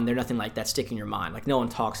make it fun. They're nothing like that stick in your mind. Like, no one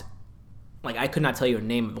talks... Like, I could not tell you a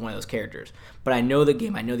name of one of those characters. But I know the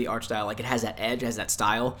game. I know the art style. Like, it has that edge. It has that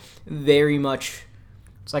style. Very much...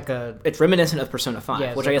 It's like a... It's reminiscent of Persona 5,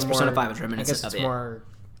 yeah, which like I guess Persona 5 is reminiscent of it.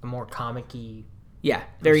 A more comic-y... Yeah,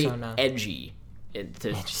 very Persona. edgy,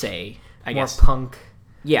 to say, I more guess. Punk...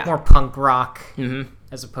 Yeah. More punk rock, Mm-hmm.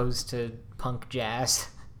 as opposed to punk jazz.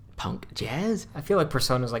 Punk jazz? I feel like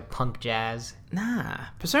Persona's like punk jazz. Nah.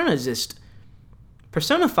 Persona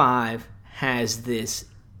 5 has this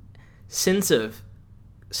sense of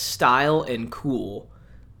style and cool.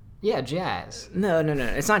 Yeah, jazz. No.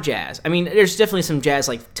 It's not jazz. I mean, there's definitely some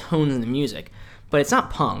jazz-like tones in the music, but it's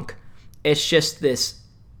not punk. It's just this...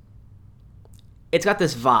 It's got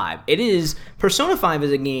this vibe. Persona 5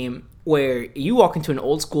 is a game where you walk into an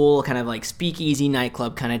old school kind of like speakeasy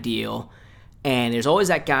nightclub kind of deal, and there's always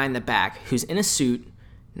that guy in the back who's in a suit,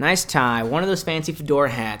 nice tie, one of those fancy fedora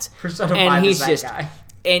hats, Persona and 5 he's is that guy.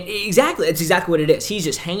 And exactly, it's exactly what it is. He's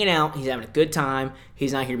just hanging out. He's having a good time.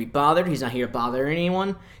 He's not here to be bothered. He's not here to bother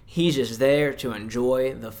anyone. He's just there to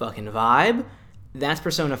enjoy the fucking vibe. That's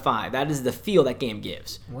Persona 5. That is the feel that game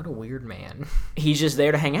gives. What a weird man. He's just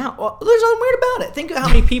there to hang out. Well, there's nothing weird about it. Think of how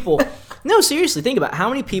many people... No, seriously, think about how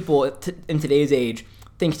many people in today's age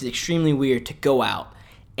think it's extremely weird to go out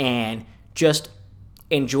and just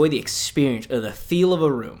enjoy the experience or the feel of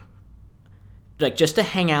a room. Like, just to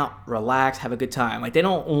hang out, relax, have a good time. Like, they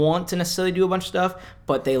don't want to necessarily do a bunch of stuff,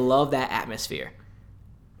 but they love that atmosphere.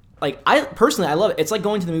 Like, I love it. It's like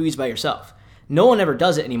going to the movies by yourself. No one ever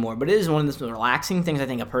does it anymore, but it is one of the most relaxing things I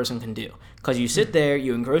think a person can do. Because you sit there,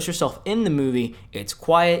 you engross yourself in the movie, it's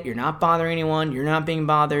quiet, you're not bothering anyone, you're not being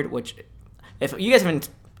bothered, which, if you guys haven't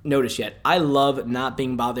noticed yet, I love not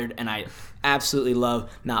being bothered, and I absolutely love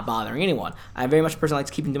not bothering anyone. I'm very much a person that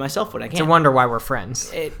likes keeping to myself what I can. It's a wonder why we're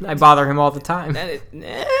friends. I bother him all the time.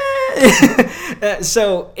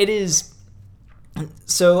 So it is.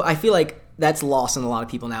 So I feel like that's lost on a lot of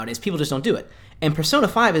people nowadays. People just don't do it. And Persona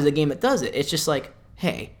 5 is a game that does it. It's just like,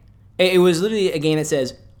 hey, it was literally a game that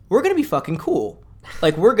says, we're going to be fucking cool.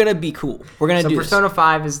 Like, we're going to be cool. We're going to do Persona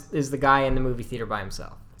 5 is the guy in the movie theater by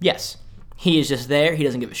himself. Yes. He is just there. He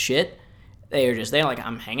doesn't give a shit. They are just there like,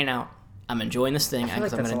 I'm hanging out. I'm enjoying this thing. I feel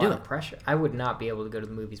like I'm that's going a to lot do of it. pressure. I would not be able to go to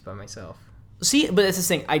the movies by myself. See, but that's the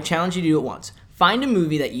thing. I challenge you to do it once. Find a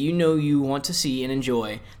movie that you know you want to see and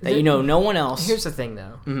enjoy, that you know no one else. Here's the thing,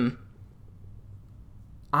 though. Mm-hmm.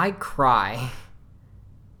 I cry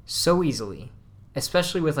so easily,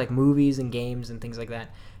 especially with like movies and games and things like that.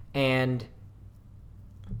 And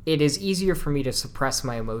it is easier for me to suppress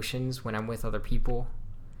my emotions when I'm with other people.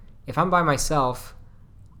 If I'm by myself,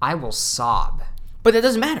 I will sob. But that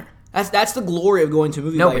doesn't matter. That's the glory of going to a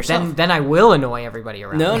movie by yourself. Then I will annoy everybody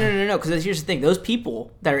around me. No. Because here's the thing: those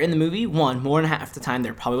people that are in the movie, more than half the time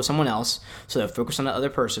they're probably with someone else, so they're focused on the other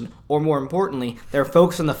person, or more importantly, they're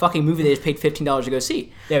focused on the fucking movie they just paid $15 to go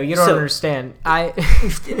see. Yeah, but you don't understand.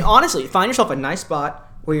 Honestly, find yourself a nice spot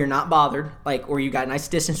where you're not bothered, like where you got a nice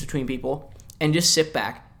distance between people, and just sit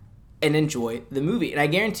back and enjoy the movie. And I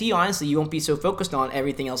guarantee you, honestly, you won't be so focused on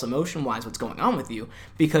everything else emotion-wise, what's going on with you,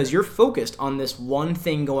 because you're focused on this one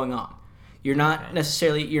thing going on. You're not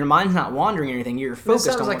necessarily, your mind's not wandering or anything, you're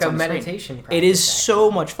focused on what's like on a the screen. meditation practice. It is so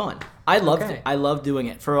much fun. I loved Okay. it. I loved doing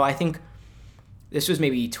it. For, I think, this was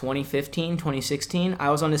maybe 2015, 2016, I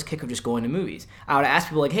was on this kick of just going to movies. I would ask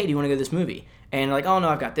people, like, hey, do you want to go to this movie? And like, oh no,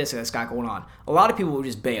 I've got this got going on. A lot of people would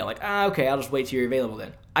just bail, like, okay, I'll just wait till you're available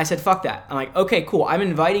then. I said, fuck that. I'm like, okay, cool. I'm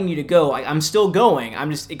inviting you to go. I'm still going.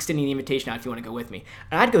 I'm just extending the invitation out if you want to go with me.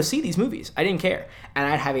 And I'd go see these movies. I didn't care. And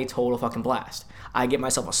I'd have a total fucking blast. I'd get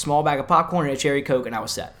myself a small bag of popcorn and a cherry Coke, and I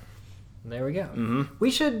was set. There we go.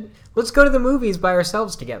 Mm-hmm. Let's go to the movies by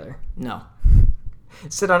ourselves together. No.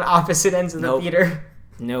 Sit on opposite ends of the theater.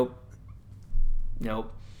 Nope.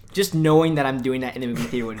 Just knowing that I'm doing that in the movie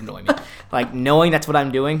theater would annoy me. Like, knowing that's what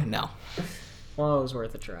I'm doing, no. Well, it was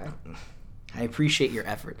worth a try. I appreciate your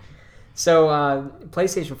effort. So,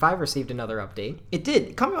 PlayStation 5 received another update. It did.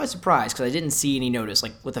 It caught me by surprise because I didn't see any notice.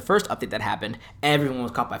 Like, with the first update that happened, everyone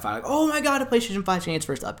was caught by fire. Like, oh my god, a PlayStation 5 getting its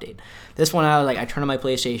first update. This one, I was like, I turned on my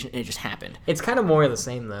PlayStation and it just happened. It's kind of more of the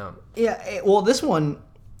same, though. Yeah, well, this one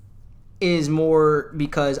is more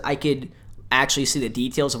because I could actually see the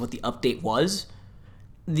details of what the update was.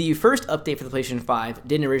 The first update for the PlayStation 5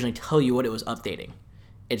 didn't originally tell you what it was updating.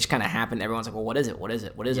 It just kind of happened. Everyone's like, well, what is it?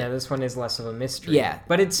 Yeah, this one is less of a mystery. Yeah.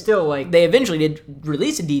 But it's still like... They eventually did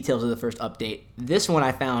release the details of the first update. This one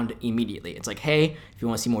I found immediately. It's like, hey, if you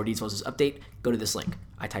want to see more details of this update, go to this link.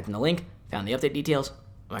 I typed in the link, found the update details.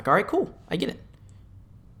 I'm like, all right, cool. I get it.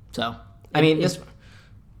 So,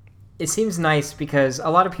 it seems nice because a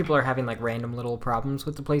lot of people are having like random little problems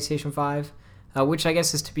with the PlayStation 5, which I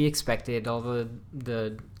guess is to be expected. All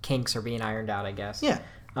the kinks are being ironed out, I guess. Yeah.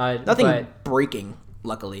 Nothing breaking,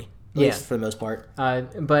 luckily. At least for the most part.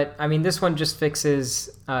 But I mean, this one just fixes.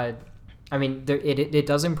 It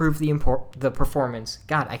does improve the performance.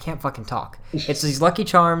 God, I can't fucking talk. It's these Lucky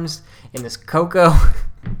Charms and this cocoa.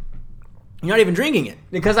 You're not even drinking it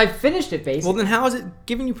because I finished it, basically. Well, then how is it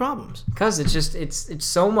giving you problems? Because it's just it's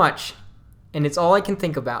so much, and it's all I can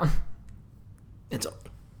think about. That's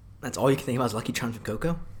all you can think about is Lucky Charms and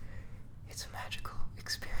cocoa? It's a magical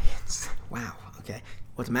experience. Wow. Okay.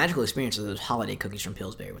 What's a magical experience are those holiday cookies from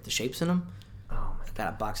Pillsbury with the shapes in them. Oh my! I've got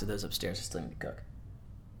a box of those upstairs. I still need to cook.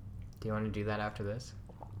 Do you want to do that after this?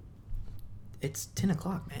 It's 10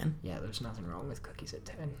 o'clock, man. Yeah, there's nothing wrong with cookies at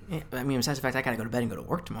 10. Yeah, I mean, besides the fact I gotta go to bed and go to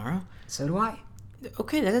work tomorrow. So do I.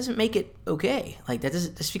 Okay, that doesn't make it okay. Like that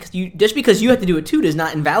doesn't just because you have to do it too does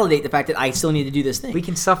not invalidate the fact that I still need to do this thing. We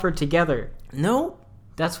can suffer together. No,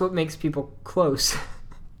 that's what makes people close.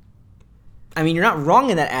 I mean, you're not wrong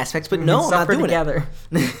in that aspect, but no, I'm not doing together.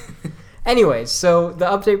 Anyways, so the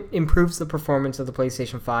update improves the performance of the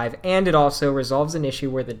PlayStation 5, and it also resolves an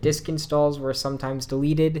issue where the disk installs were sometimes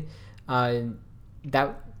deleted.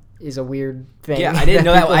 That is a weird thing. Yeah, I didn't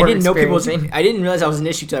know that. I didn't know people. I didn't realize that was an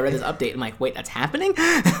issue until I read this update. I'm like, wait, that's happening?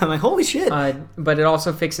 I'm like, holy shit. But it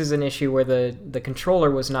also fixes an issue where the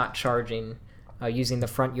controller was not charging using the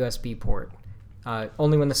front USB port.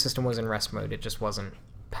 Only when the system was in rest mode, it just wasn't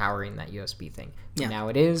powering that USB thing. Yeah. Now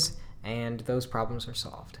it is, and those problems are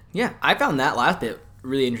solved. Yeah, I found that last bit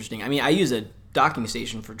really interesting. I mean, I use a docking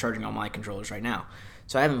station for charging all my controllers right now,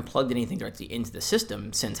 so I haven't plugged anything directly into the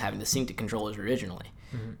system since having the synced controllers originally.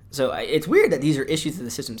 Mm-hmm. So it's weird that these are issues that the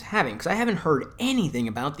system's having, because I haven't heard anything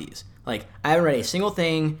about these. Like, I haven't read a single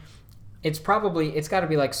thing. It's got to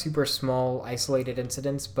be like super small, isolated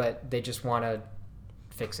incidents, but they just want to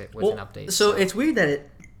fix it with an update. So it's weird that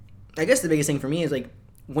I guess the biggest thing for me is, like,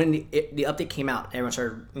 when the update came out, everyone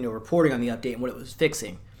started reporting on the update and what it was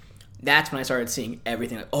fixing. That's when I started seeing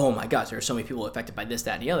everything. Like, oh my gosh, there are so many people affected by this,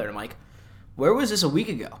 that, and the other. And I'm like, where was this a week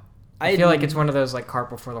ago? I feel like it's one of those like cart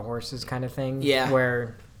before the horses kind of thing. Yeah.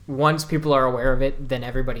 Where once people are aware of it, then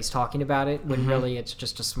everybody's talking about it. When really it's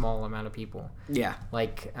just a small amount of people. Yeah.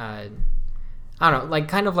 Like I don't know, like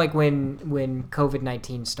kind of like when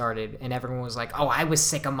COVID-19 started and everyone was like, "Oh, I was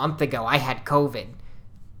sick a month ago. I had COVID."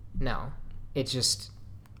 No, it's just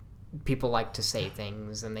people like to say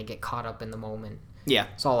things and they get caught up in the moment. Yeah.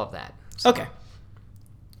 It's all of that. So, okay.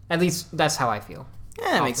 At least that's how I feel.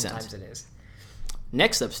 Yeah, that makes sense. Sometimes it is.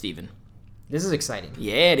 Next up, Steven. This is exciting.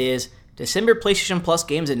 Yeah, it is. December PlayStation Plus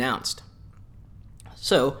games announced.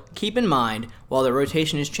 So, keep in mind, while the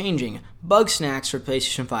rotation is changing, Bug Snacks for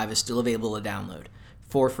PlayStation 5 is still available to download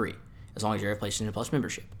for free, as long as you're a PlayStation Plus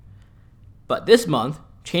membership. But this month,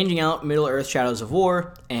 changing out Middle-earth Shadows of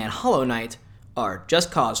War and Hollow Knight are Just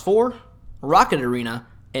Cause 4, Rocket Arena,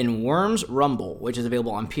 and Worms Rumble, which is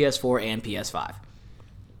available on PS4 and PS5.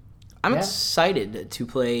 I'm excited to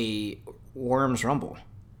play Worms Rumble.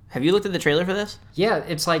 Have you looked at the trailer for this? Yeah,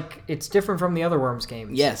 it's different from the other Worms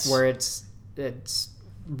games. Yes. Where it's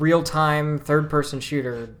real-time, third-person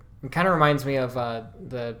shooter. It kind of reminds me of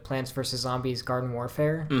the Plants vs. Zombies Garden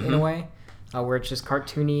Warfare, in a way, where it's just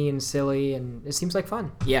cartoony and silly, and it seems like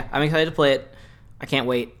fun. Yeah, I'm excited to play it. I can't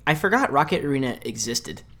wait. I forgot Rocket Arena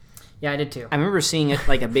existed. Yeah, I did too. I remember seeing it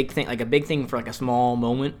like a big thing for like a small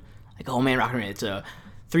moment. Like, oh man, Rocket Arena, it's a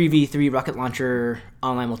 3v3 rocket launcher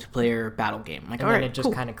online multiplayer battle game. I'm like, and all then right, it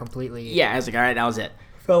just kind of completely... Yeah, I was like, all right, that was it.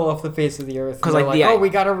 Fell off the face of the earth. Because like, we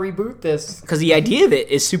got to reboot this. Because the idea of it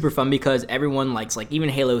is super fun because everyone likes, like, even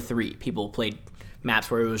Halo 3, people played maps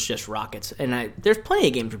where it was just rockets. And there's plenty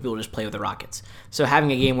of games where people just play with the rockets. So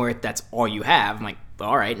having a game where that's all you have, I'm like,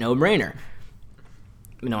 all right, no-brainer.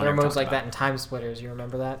 There are modes like that in Time Splitters. You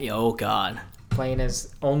remember that? Oh, God. Playing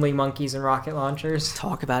as only monkeys and rocket launchers.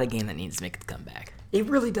 Talk about a game that needs to make its comeback. It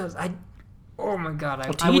really does. Oh my god!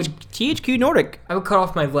 THQ Nordic. I would cut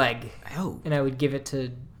off my leg, and I would give it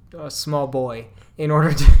to a small boy in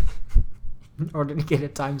order to get a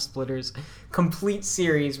Time Splitters complete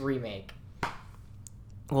series remake.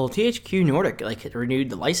 Well, THQ Nordic renewed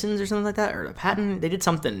the license or something like that, or the patent. They did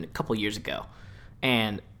something a couple years ago,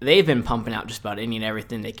 and they've been pumping out just about any and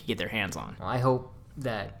everything they could get their hands on. Well, I hope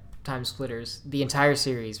that Time Splitters, the entire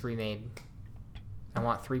series, remade. I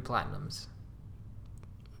want 3 platinums.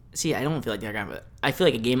 See, I don't feel like they're gonna. I feel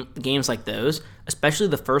like games like those, especially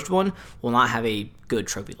the first one, will not have a good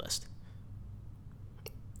trophy list.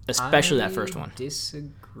 Especially that first one.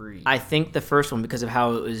 Disagree. I think the first one, because of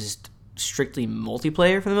how it was strictly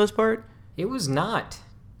multiplayer for the most part. It was not.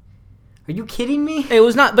 Are you kidding me? It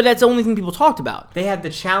was not, but that's the only thing people talked about. They had the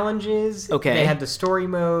challenges. Okay. They had the story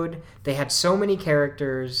mode. They had so many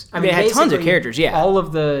characters. I mean, they had tons of characters. Yeah. All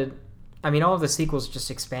of the sequels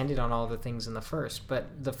just expanded on all the things in the first,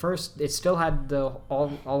 but the first, it still had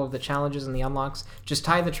all of the challenges and the unlocks. Just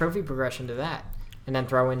tie the trophy progression to that, and then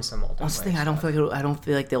throw in some multiplayer. That's the thing. I don't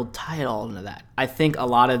feel like they'll tie it all into that. I think a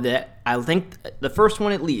lot of that. I think the first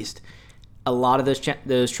one at least, a lot of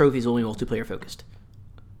those trophies will be multiplayer focused,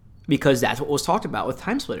 because that's what was talked about with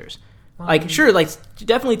Time Splitters. Sure,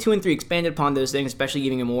 definitely 2 and 3 expanded upon those things, especially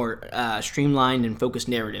giving a more streamlined and focused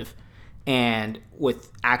narrative. And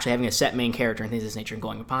with actually having a set main character and things of this nature and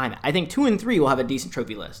going behind that. I think 2 and 3 will have a decent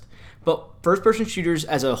trophy list. But first-person shooters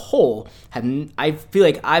as a whole, I feel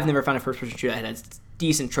like I've never found a first-person shooter that had a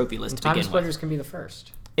decent trophy list to begin with. Time Splitters can be the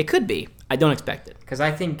first. It could be. I don't expect it. Because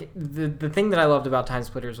I think the thing that I loved about Time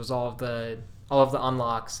Splitters was all of the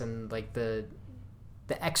unlocks and like the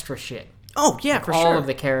extra shit. Oh, yeah, for all sure. of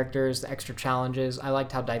the characters, the extra challenges. I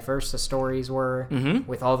liked how diverse the stories were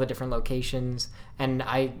with all the different locations. And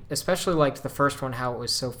I especially liked the first one, how it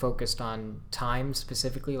was so focused on time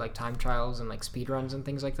specifically, like time trials and like speed runs and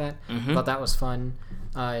things like that. I thought that was fun.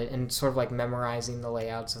 And sort of like memorizing the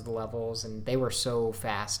layouts of the levels. And they were so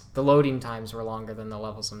fast. The loading times were longer than the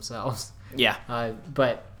levels themselves. Yeah.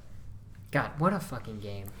 But, God, what a fucking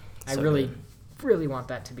game. So I really, good. really want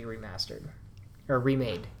that to be remastered. Or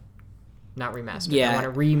remade. Not remastered. Yeah. I want it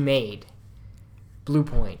remade. Blue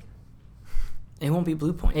Point. It won't be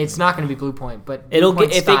Blue Point. It's not going to be Blue Point, but Blue It'll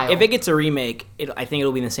Point get style. if it gets a remake. I think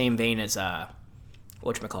it'll be in the same vein as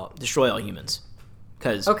whatchamacallit, Destroy All Humans.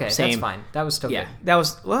 Because Okay, that's fine. That was still Yeah, good. that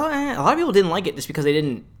was a lot of people didn't like it just because they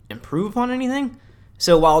didn't improve upon anything.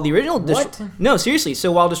 So while the original What? No, seriously.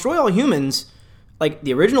 So while Destroy All Humans, like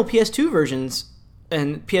the original PS2 versions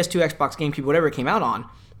and PS2, Xbox, GameCube, whatever it came out on,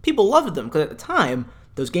 people loved them because at the time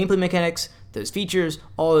those gameplay mechanics, those features,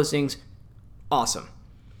 all those things, awesome.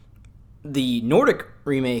 The Nordic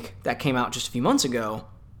remake that came out just a few months ago,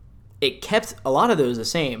 it kept a lot of those the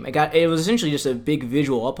same. It was essentially just a big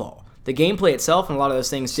visual uphaul. The gameplay itself and a lot of those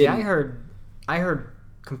things See, didn't. I heard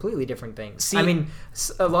completely different things. See- I mean,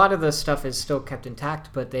 a lot of the stuff is still kept intact,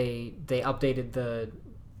 but they updated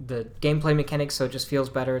the gameplay mechanics so it just feels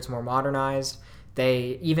better. It's more modernized.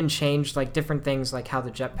 They even changed like different things, like how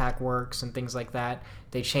the jetpack works and things like that.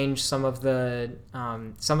 They changed some of the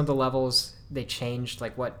levels. They changed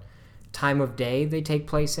like what time of day they take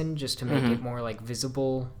place in, just to make it more like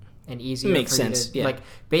visible and easier. Makes for you sense, to, yeah. Like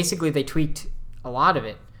basically, they tweaked a lot of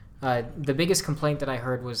it. The biggest complaint that I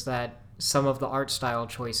heard was that some of the art style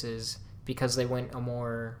choices, because they went a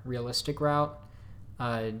more realistic route,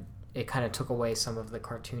 it kind of took away some of the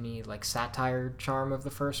cartoony, like satire charm of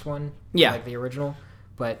the first one. Yeah. Like the original.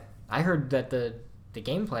 But I heard that the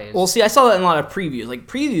gameplay is. Well, see, I saw that in a lot of previews. Like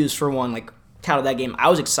previews for one, like touted that game. I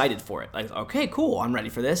was excited for it. Like, okay, cool, I'm ready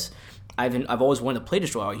for this. I've always wanted to play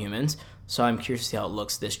Destroy All Humans, so I'm curious to see how it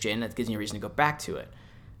looks this gen. That gives me a reason to go back to it.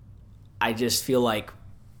 I just feel like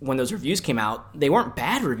when those reviews came out, they weren't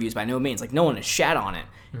bad reviews by no means. Like, no one has shat on it.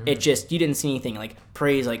 It just, you didn't see anything like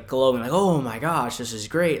praise, like glowing, like, oh my gosh, this is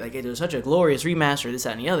great. Like, it was such a glorious remaster, this,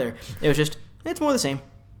 that, and the other. It was just, it's more the same.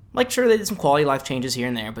 Like, sure, they did some quality life changes here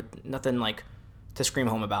and there, but nothing like to scream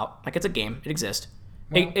home about. Like, it's a game. It exists.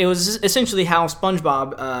 Well- It was essentially how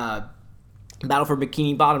SpongeBob Battle for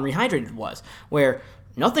Bikini Bottom Rehydrated was, where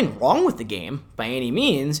nothing wrong with the game by any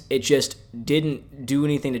means. It just didn't do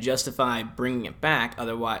anything to justify bringing it back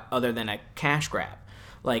other than a cash grab.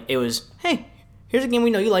 Like, it was, hey, here's a game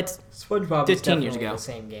we know you liked. SpongeBob 15 years ago. the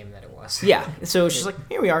same game that it was. Yeah, so it's just like,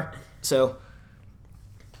 here we are. So,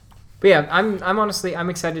 But yeah, I'm honestly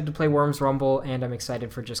excited to play Worms Rumble, and I'm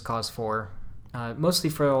excited for Just Cause 4.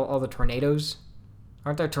 Mostly for all the tornadoes.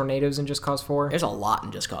 Aren't there tornadoes in Just Cause 4? there's a lot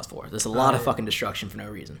in Just Cause 4. There's a lot of fucking destruction for no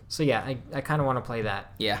reason. So yeah, I kind of want to play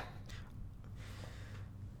that. Yeah.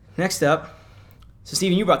 Next up, so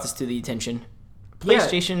Steven, you brought this to the attention. Yeah.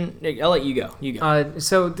 PlayStation, I'll let you go. You go.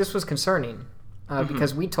 So this was concerning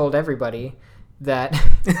because we told everybody that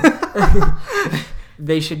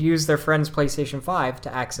they should use their friend's PlayStation 5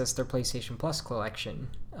 to access their PlayStation Plus collection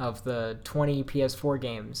of the 20 PS4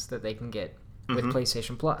 games that they can get with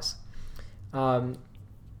PlayStation Plus.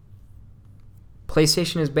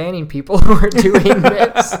 PlayStation is banning people who are doing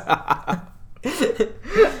this.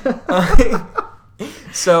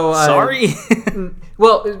 So Sorry.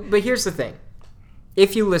 well, but here's the thing.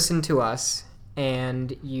 If you listen to us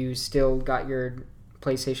and you still got your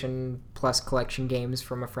PlayStation Plus collection games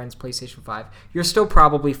from a friend's PlayStation 5, you're still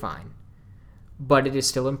probably fine. But it is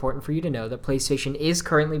still important for you to know that PlayStation is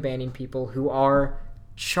currently banning people who are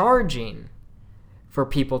charging for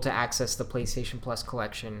people to access the PlayStation Plus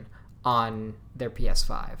collection on their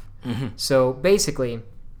PS5. So basically,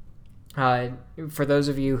 for those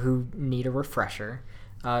of you who need a refresher,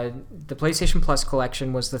 the PlayStation Plus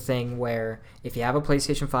collection was the thing where if you have a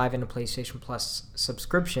PlayStation 5 and a PlayStation Plus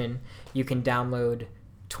subscription, you can download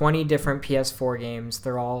 20 different PS4 games.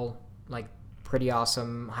 They're all like pretty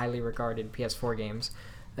awesome, highly regarded PS4 games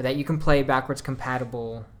that you can play backwards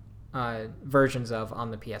compatible versions of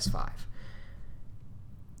on the PS5.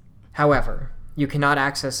 However, you cannot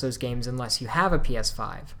access those games unless you have a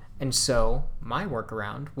PS5. And so my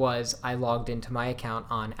workaround was I logged into my account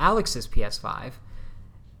on Alex's PS5,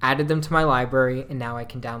 added them to my library, and now I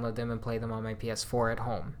can download them and play them on my PS4 at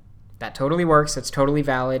home. That totally works. It's totally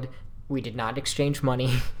valid. We did not exchange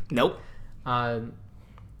money. Nope.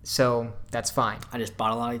 So that's fine. I just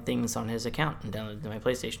bought a lot of things on his account and downloaded to my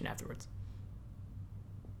PlayStation afterwards.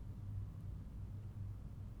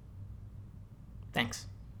 Thanks.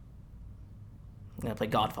 I'm gonna play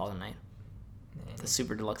Godfall tonight. The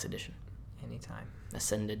Super Deluxe Edition. Anytime.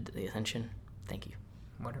 Ascended the Ascension. Thank you.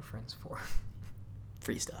 What are friends for?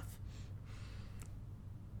 Free stuff.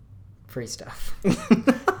 Free stuff.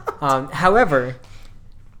 However,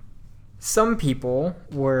 some people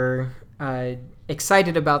were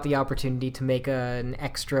excited about the opportunity to make an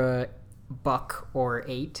extra $1 or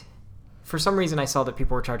 $8. For some reason, I saw that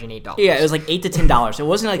people were charging $8. Yeah, it was like $8 to $10. It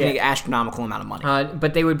wasn't like an astronomical amount of money.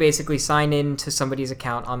 But they would basically sign in to somebody's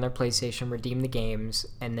account on their PlayStation, redeem the games,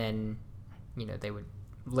 and then, they would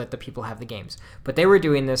let the people have the games. But they were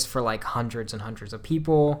doing this for like hundreds and hundreds of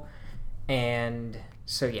people, and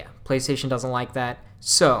so yeah, PlayStation doesn't like that.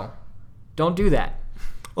 So don't do that.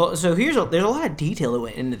 Well, so there's a lot of detail that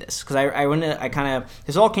went into this because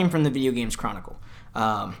this all came from the Video Games Chronicle.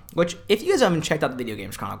 Which, if you guys haven't checked out the Video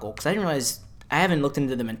Games Chronicle, because I didn't realize I haven't looked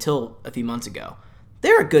into them until a few months ago,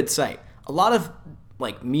 they're a good site. A lot of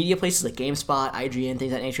like media places like GameSpot, IGN,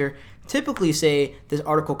 things of that nature, typically say this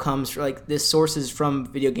article comes from this sources from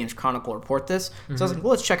Video Games Chronicle report this. Mm-hmm. So I was like,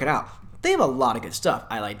 well, let's check it out. They have a lot of good stuff.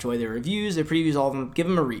 I enjoy their reviews, their previews, all of them. Give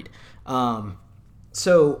them a read.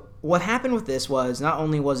 So what happened with this was not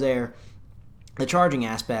only was there the charging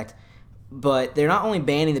aspect, but they're not only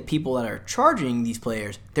banning the people that are charging these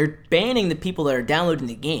players, they're banning the people that are downloading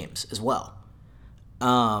the games as well.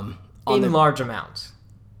 In large amounts.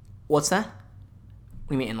 What's that? What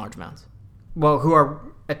do you mean in large amounts? Well, who are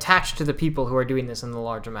attached to the people who are doing this in the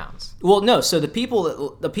large amounts. Well, no. So the people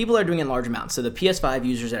that are doing it in large amounts, so the PS5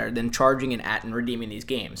 users that are then charging and redeeming these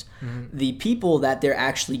games, mm-hmm. the people that they're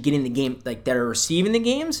actually getting the game, like that are receiving the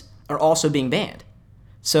games, are also being banned.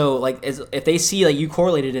 So, if they see, you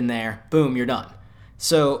correlated in there, boom, you're done.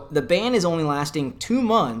 So, the ban is only lasting 2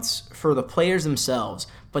 months for the players themselves,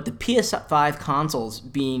 but the PS5 consoles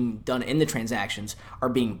being done in the transactions are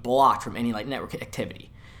being blocked from any, network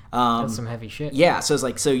activity. That's some heavy shit. Yeah, so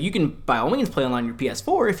it's so you can, by all means, play online your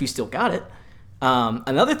PS4 if you still got it.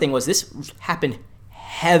 Another thing was this happened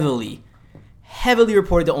heavily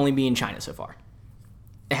reported to only be in China so far.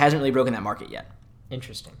 It hasn't really broken that market yet.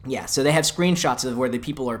 Interesting. Yeah, so they have screenshots of where the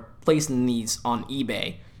people are placing these on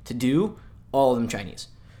eBay to do, all of them Chinese.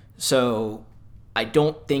 So I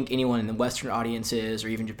don't think anyone in the Western audiences or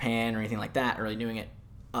even Japan or anything like that are really doing it.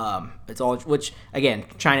 It's all, which again,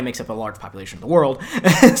 China makes up a large population of the world.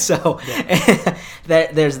 So yeah.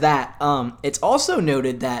 There's that. It's also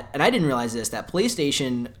noted that, and I didn't realize this, that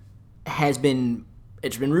PlayStation it's been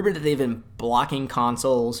rumored that they've been blocking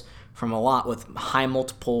consoles from a lot with high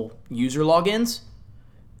multiple user logins.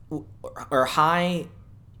 Or high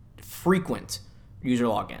frequent user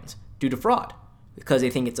logins due to fraud because they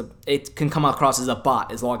think it can come across as a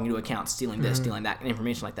bot is logging into accounts, stealing this, stealing that, and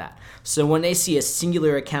information like that. So when they see a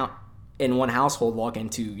singular account in one household log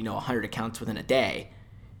into 100 accounts within a day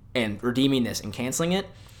and redeeming this and canceling it,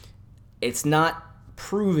 it's not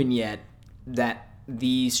proven yet that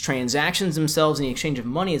these transactions themselves and the exchange of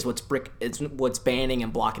money is what's banning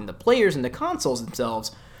and blocking the players and the consoles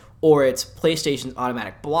themselves. Or it's PlayStation's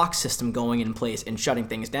automatic block system going in place and shutting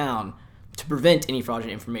things down to prevent any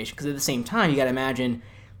fraudulent information. Because at the same time, you got to imagine,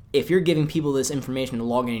 if you're giving people this information to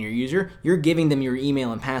log in your user, you're giving them your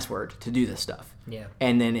email and password to do this stuff. Yeah.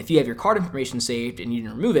 And then if you have your card information saved and you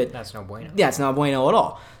didn't remove it, that's no bueno. Yeah, it's not bueno at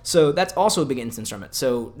all. So that's also a big instance from it.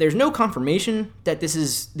 So there's no confirmation that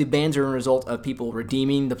the bans are a result of people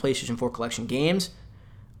redeeming the PlayStation 4 collection games,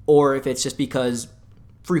 or if it's just because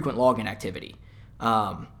frequent login activity.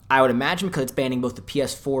 I would imagine because it's banning both the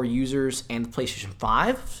PS4 users and the PlayStation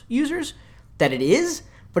 5 users that it is,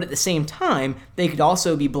 but at the same time, they could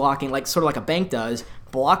also be blocking, sort of like a bank does,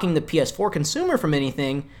 blocking the PS4 consumer from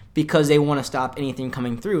anything because they want to stop anything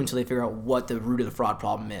coming through until they figure out what the root of the fraud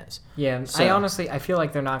problem is. Yeah, so, I feel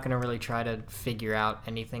like they're not going to really try to figure out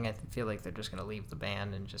anything. I feel like they're just going to leave the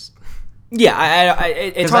ban and just... Yeah,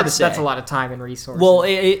 it's hard to say. That's a lot of time and resources. Well,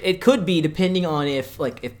 it could be depending on if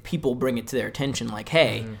people bring it to their attention,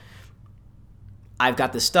 hey, I've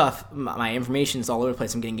got this stuff, my information's all over the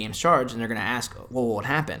place, I'm getting games charged, and they're going to ask, well, what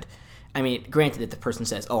happened? I mean, granted that the person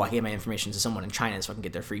says, I gave my information to someone in China so I can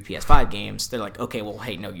get their free PS5 games, they're like, okay, well,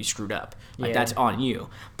 hey, no, you screwed up. That's on you.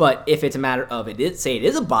 But if it's a matter of it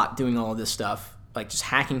is a bot doing all of this stuff, just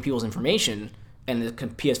hacking people's information, and the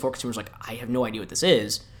PS4 consumer's I have no idea what this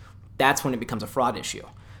is, that's when it becomes a fraud issue.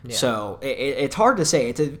 Yeah. So it's hard to say.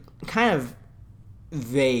 It's a kind of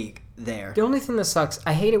vague there. The only thing that sucks,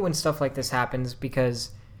 I hate it when stuff like this happens because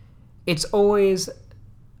it's always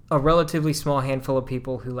a relatively small handful of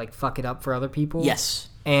people who fuck it up for other people. Yes.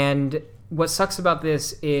 And what sucks about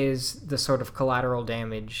this is the sort of collateral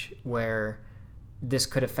damage where this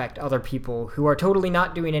could affect other people who are totally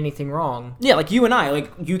not doing anything wrong. Yeah, like you and I.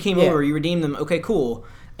 You came over, you redeemed them, okay, cool.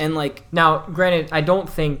 And like, Now, granted, I don't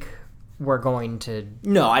think we're going to.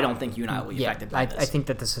 no, I don't think you and I will be affected by I this. think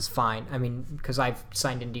that this is fine. I mean, because I've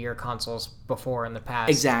signed into your consoles before in the past.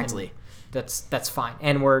 Exactly. and that's fine,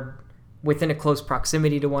 and we're within a close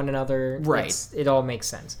proximity to one another. Right. It all makes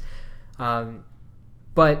sense.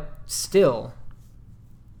 But still,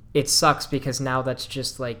 it sucks because now that's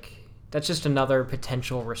just another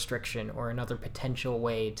potential restriction or another potential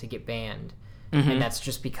way to get banned. And that's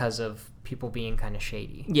just because of people being kind of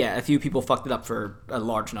shady. Yeah, a few people fucked it up for a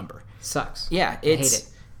large number. Sucks. Yeah, I hate it.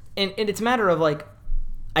 And it's a matter of like,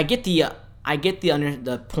 I get the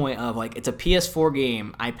point of like, it's a PS4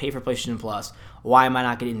 game. I pay for PlayStation Plus. Why am I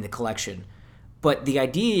not getting the collection? But the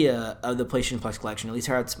idea of the PlayStation Plus collection, at least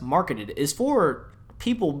how it's marketed, is for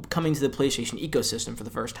people coming to the PlayStation ecosystem for the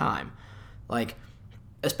first time. Like,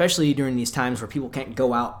 especially during these times where people can't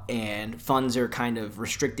go out and funds are kind of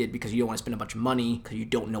restricted because you don't want to spend a bunch of money because you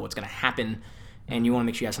don't know what's going to happen and you want to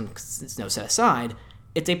make sure you have something set aside.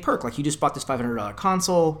 It's a perk. Like, you just bought this $500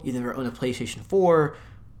 console, you never own a PlayStation 4.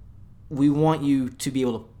 We want you to be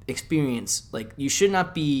able to experience, like, you should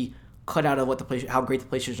not be cut out of how great the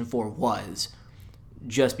PlayStation 4 was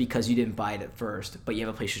just because you didn't buy it at first, but you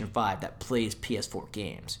have a PlayStation 5 that plays PS4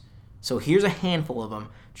 games. So here's a handful of them.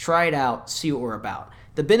 Try it out, see what we're about.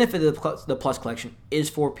 The benefit of the Plus collection is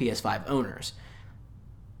for PS5 owners,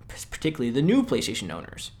 particularly the new PlayStation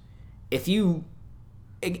owners. If you,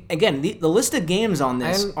 again, the list of games on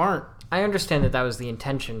this aren't... I understand that was the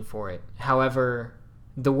intention for it. However,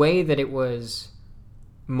 the way that it was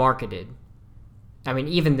marketed, I mean,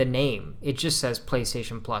 even the name, it just says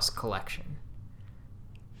PlayStation Plus collection.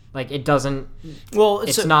 Like, it doesn't... Well,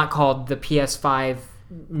 it's not called the PS5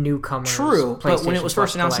 newcomers. True, but when it was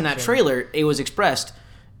first announced in that trailer, it was expressed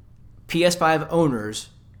PS5 owners,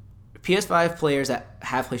 PS5 players that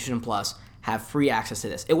have PlayStation Plus have free access to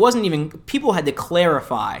this. It wasn't even... People had to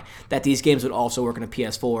clarify that these games would also work on a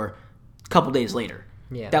PS4 a couple days later.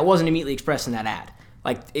 Yeah. That wasn't immediately expressed in that ad.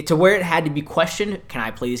 Like, to where it had to be questioned, can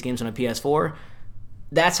I play these games on a PS4?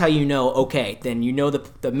 That's how you know, okay, then you know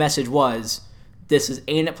the message was, this is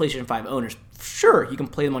aimed at PlayStation 5 owners. Sure, you can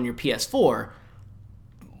play them on your PS4,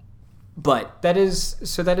 but... That is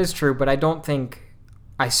true, but I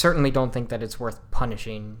certainly don't think that it's worth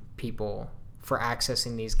punishing people for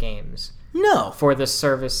accessing these games. No. For the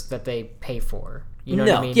service that they pay for. You know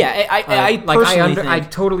what I mean? Yeah, I personally think... I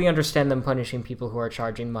totally understand them punishing people who are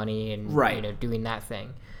charging money and right. Doing that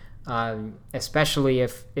thing. Especially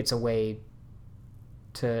if it's a way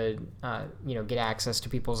to get access to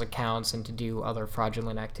people's accounts and to do other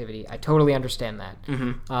fraudulent activity. I totally understand that.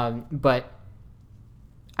 Mm-hmm. But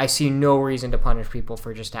I see no reason to punish people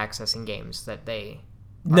for just accessing games that they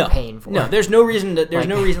are paying for. No, there's no reason to... There's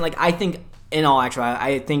no reason... Like, I think, in all actuality,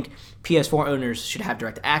 I think PS4 owners should have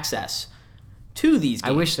direct access to these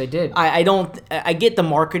games. I wish they did. I get the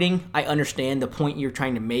marketing. I understand the point you're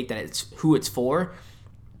trying to make, that it's who it's for.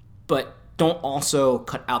 But don't also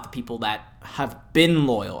cut out the people that have been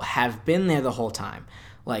loyal, have been there the whole time.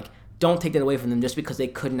 Like, don't take that away from them just because they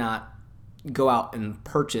could not go out and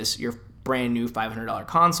purchase your brand new $500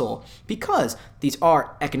 console, because these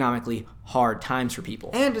are economically hard times for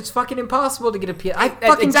people. And it's fucking impossible to get a PS. I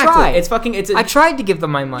tried. I tried to give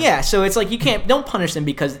them my money. Yeah, so it's like, don't punish them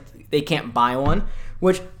because they can't buy one.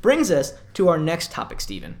 Which brings us to our next topic,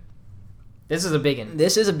 Steven. This is a big one.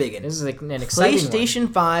 This is an exciting PlayStation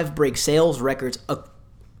one. 5 breaks sales records,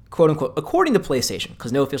 quote unquote, according to PlayStation,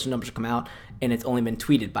 because no official numbers have come out, and it's only been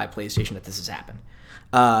tweeted by PlayStation that this has happened.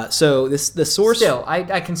 So the source... Still,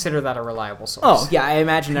 I consider that a reliable source. Oh, yeah, I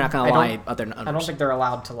imagine they're not going to lie about their numbers. I don't think they're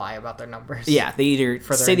allowed to lie about their numbers. Yeah, they either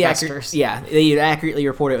say they either accurately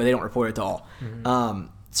report it or they don't report it at all. Mm-hmm.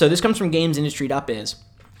 So this comes from GamesIndustry.biz.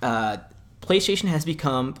 PlayStation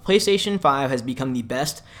 5 has become the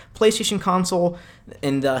best PlayStation console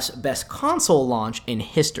and thus best console launch in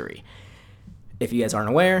history. If you guys aren't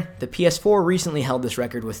aware, the PS4 recently held this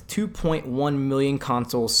record with 2.1 million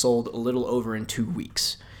consoles sold a little over in 2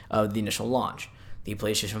 weeks of the initial launch. The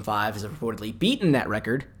PlayStation 5 has reportedly beaten that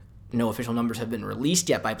record. No official numbers have been released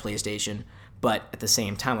yet by PlayStation, but at the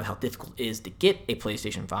same time, with how difficult it is to get a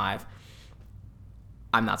PlayStation 5,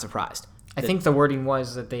 I'm not surprised. I think the wording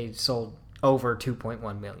was that they sold over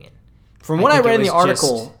 2.1 million. From what I read in the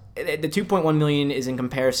article... The 2.1 million is in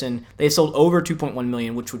comparison. They've sold over 2.1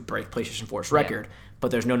 million, which would break PlayStation 4's record,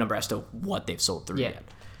 but there's no number as to what they've sold through yet.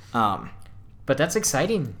 But that's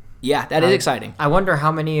exciting. Yeah, that is exciting. I wonder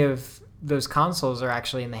how many of those consoles are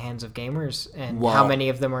actually in the hands of gamers, and how many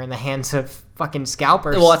of them are in the hands of fucking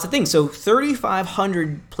scalpers. Well, that's the thing. So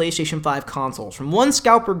 3,500 PlayStation 5 consoles from one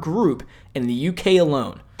scalper group in the UK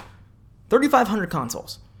alone. 3,500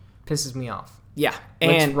 consoles. Pisses me off. Yeah,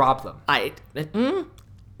 Let's and rob them.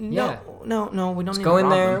 No, we don't Let's need go to in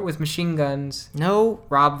rob there them. with machine guns, No,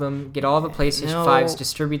 rob them, get all the PlayStation No. 5s,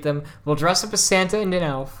 distribute them. We'll dress up as Santa and an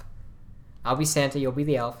elf. I'll be Santa, you'll be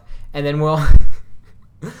the elf. And then we'll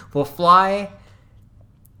fly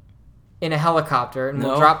in a helicopter and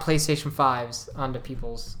we'll No. drop PlayStation 5s onto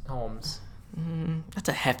people's homes. that's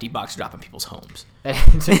a hefty box to drop in people's homes. There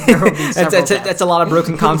will be several deaths. That's a lot of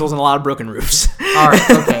broken consoles and a lot of broken roofs. All right,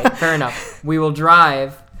 okay, fair enough. We will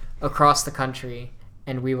drive across the country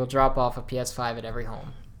and we will drop off a PS5 at every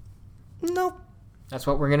home. Nope. That's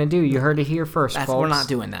what we're going to do. You heard it here first, folks. We're not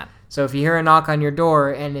doing that. So if you hear a knock on your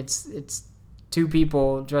door and it's two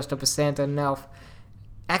people dressed up as Santa and an elf,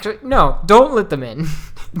 actually, no, don't let them in.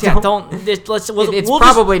 Yeah, it's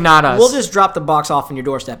probably not us. We'll just drop the box off on your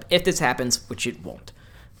doorstep if this happens, which it won't.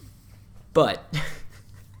 But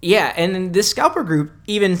yeah, and then this scalper group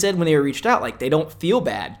even said when they were reached out, like they don't feel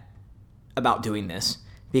bad about doing this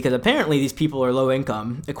because apparently these people are low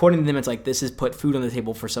income. According to them, it's like this has put food on the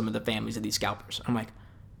table for some of the families of these scalpers. I'm like,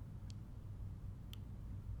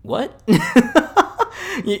 what?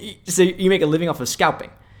 So you make a living off of scalping.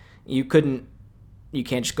 You can't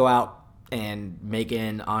just go out and make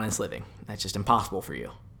an honest living. That's just impossible for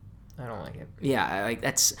you. I don't like it. Yeah, like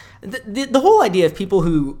that's the whole idea of people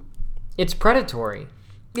who It's predatory.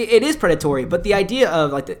 it is predatory, but the idea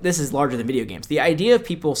of like this is larger than video games. The idea of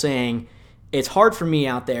people saying it's hard for me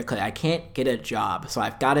out there because I can't get a job, so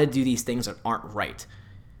I've got to do these things that aren't right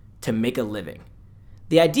to make a living.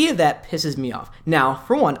 The idea of that pisses me off. Now,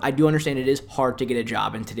 for one, I do understand it is hard to get a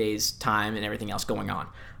job in today's time and everything else going on.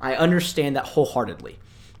 I understand that wholeheartedly.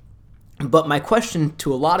 But my question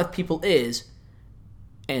to a lot of people is,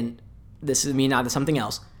 and this is me, not something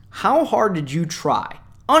else, how hard did you try?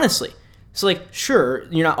 Honestly. So, like, sure,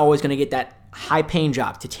 you're not always going to get that high-paying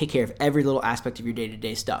job to take care of every little aspect of your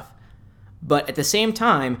day-to-day stuff. But at the same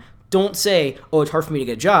time, don't say, oh, it's hard for me to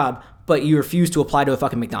get a job, but you refuse to apply to a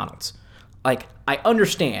fucking McDonald's. Like, I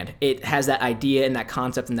understand it has that idea and that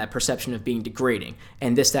concept and that perception of being degrading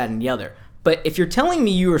and this, that, and the other. But if you're telling me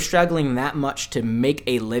you are struggling that much to make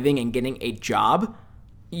a living and getting a job,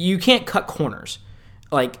 you can't cut corners.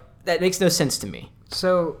 Like, that makes no sense to me.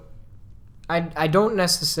 So, I don't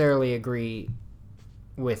necessarily agree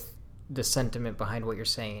with the sentiment behind what you're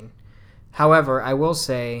saying. However, I will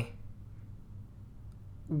say,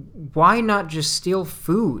 why not just steal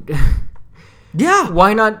food? Yeah.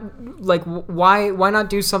 Why not, like, why not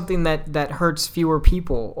do something that hurts fewer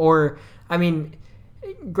people? Or, I mean,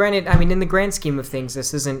 granted, in the grand scheme of things,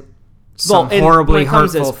 this isn't some horribly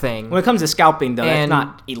hurtful thing. When it comes to scalping, though, And- it's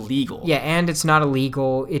not illegal. Yeah, and it's not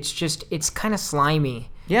illegal. It's just, it's kind of slimy.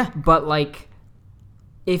 Yeah. But, like,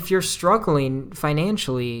 if you're struggling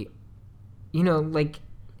financially, you know, like,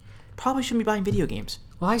 Probably shouldn't be buying video games.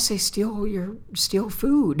 well, I say steal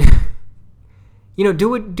food. You know, do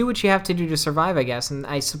what you have to do to survive, I guess, and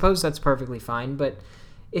I suppose that's perfectly fine. But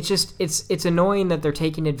it's just it's annoying that they're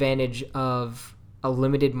taking advantage of a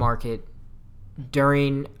limited market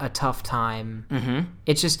during a tough time. Mm-hmm.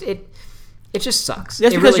 It just sucks. Just It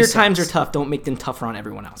because really your sucks. times are tough, don't make them tougher on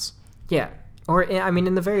everyone else. Yeah, or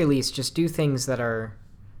in the very least, just do things that are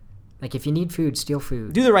like if you need food, steal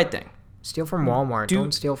food. Do the right thing. Steal from Walmart. do-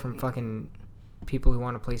 Don't steal from fucking people who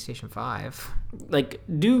want a PlayStation 5. Like,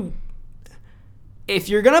 if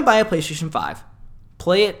you're gonna buy a PlayStation 5,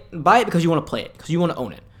 buy it because you want to play it, because you want to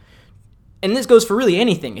own it. And this goes for really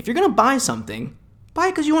anything. If you're gonna buy something, buy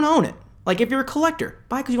it because you want to own it. Like, if you're a collector,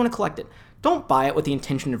 buy it because you want to collect it. Don't buy it with the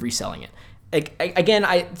intention of reselling it. Like, again,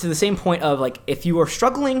 to the same point of, like, if you are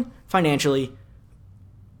struggling financially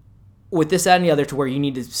with this, that, and the other to where you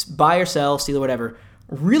need to buy or sell, steal or whatever,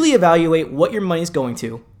 really evaluate what your money's going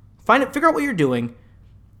to. Figure out what you're doing.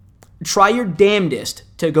 Try your damnedest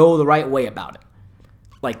to go the right way about it.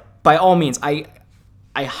 Like, by all means, I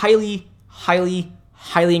highly, highly,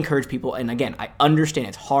 highly encourage people, and again, I understand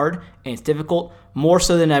it's hard and it's difficult, more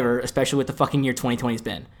so than ever, especially with the fucking year 2020 has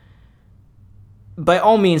been. By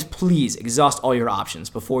all means, please exhaust all your options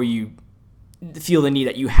before you feel the need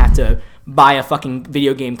that you have to buy a fucking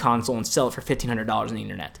video game console and sell it for $1,500 on the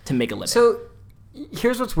internet to make a living. So,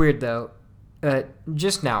 here's what's weird, though.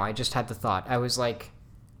 Just now, I just had the thought. I was like,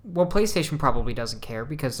 well, PlayStation probably doesn't care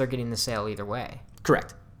because they're getting the sale either way.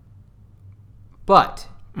 Correct. But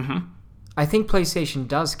Mm-hmm. I think PlayStation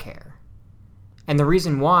does care. And the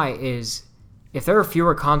reason why is if there are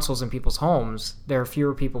fewer consoles in people's homes, there are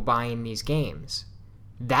fewer people buying these games.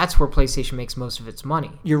 That's where PlayStation makes most of its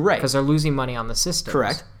money. You're right. Because they're losing money on the systems.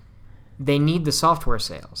 Correct. They need the software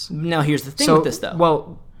sales. Now, here's the thing with this, though.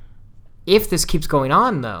 Well, if this keeps going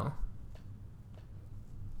on, though,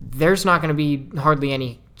 there's not going to be hardly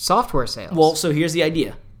any software sales. Well, so here's the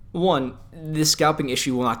idea. One, this scalping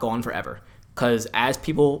issue will not go on forever. Because as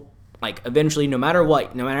people, like, eventually, no matter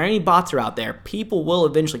what, no matter how many bots are out there, people will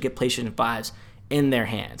eventually get PlayStation 5s in their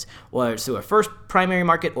hands. Whether it's through a first primary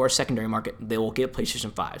market or a secondary market, they will get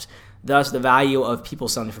PlayStation 5s. Thus, the value of people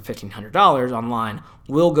selling for $1,500 online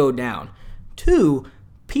will go down. Two,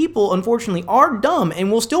 people, unfortunately, are dumb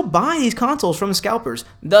and will still buy these consoles from scalpers.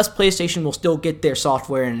 Thus, PlayStation will still get their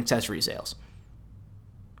software and accessory sales.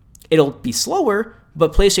 It'll be slower,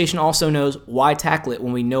 but PlayStation also knows why tackle it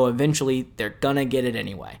when we know eventually they're gonna get it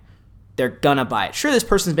anyway. They're gonna buy it. Sure, this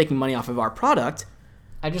person's making money off of our product,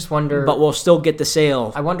 I just wonder... but we'll still get the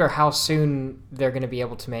sale. I wonder how soon they're going to be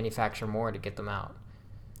able to manufacture more to get them out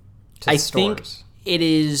to I stores. think it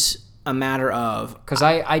is a matter of... Because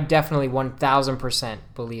I definitely 1,000%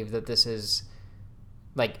 believe that this is,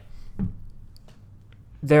 like,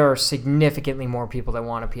 there are significantly more people that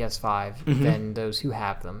want a PS5 than those who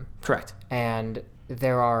have them. Correct. And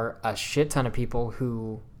there are a shit ton of people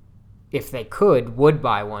who, if they could, would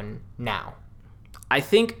buy one now. I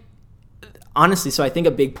think... Honestly, so I think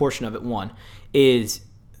a big portion of it, one, is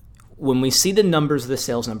when we see the numbers, the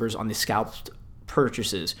sales numbers on the scalped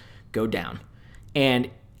purchases go down. And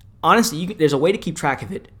honestly, there's a way to keep track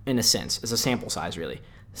of it in a sense, as a sample size, really.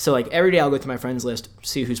 So, like, every day I'll go through my friends list,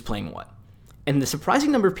 see who's playing what. And the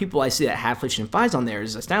surprising number of people I see that have PlayStation 5s on there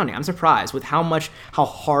is astounding. I'm surprised with how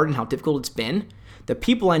hard and how difficult it's been. The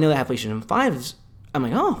people I know that have PlayStation 5s, I'm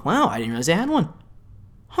like, oh, wow, I didn't realize they had one.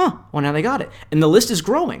 Huh, well, now they got it. And the list is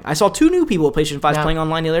growing. I saw 2 new people with PlayStation 5s playing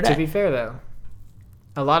online the other day. To be fair, though,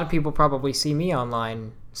 a lot of people probably see me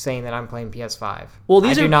online saying that I'm playing PS5. Well,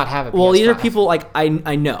 I do not have a PS5. Well, these are people, like, I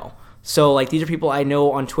know. So, like, these are people I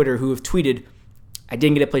know on Twitter who have tweeted, I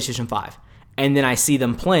didn't get a PlayStation 5. And then I see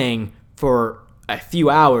them playing for a few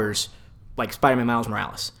hours, like Spider-Man Miles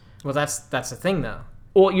Morales. Well, that's the thing, though.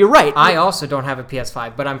 Well, you're right. I also don't have a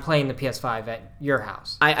PS5, but I'm playing the PS5 at your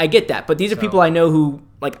house. I get that, but these are people I know who,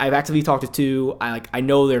 like, I've actively talked to. I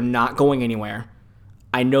know they're not going anywhere.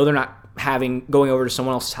 I know they're not going over to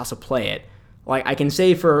someone else's house to play it. Like, I can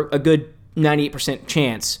say for a good 98%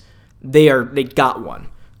 chance they got one,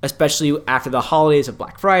 especially after the holidays of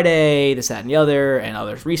Black Friday, this, that, and the other, and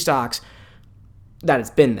other restocks, that it's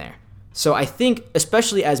been there. So I think,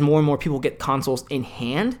 especially as more and more people get consoles in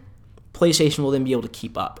hand, PlayStation will then be able to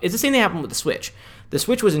keep up. It's the same thing happened with the Switch. The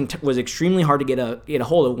Switch was extremely hard to get a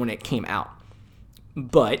hold of when it came out.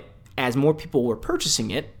 But as more people were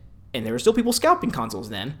purchasing it, and there were still people scalping consoles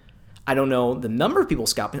then, I don't know the number of people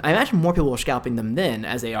scalping. I imagine more people were scalping them then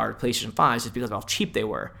as they are PlayStation 5s just because of how cheap they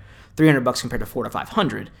were. $300 compared to $400 to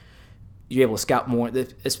 $500. You're able to scalp more.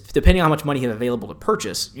 Depending on how much money you have available to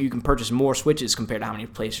purchase, you can purchase more Switches compared to how many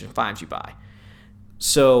PlayStation 5s you buy.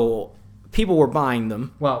 So people were buying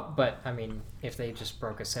them. Well, but, I mean, if they just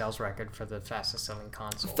broke a sales record for the fastest selling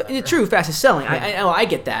console ever. True, fastest selling. I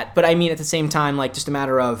get that. But I mean, at the same time, like, just a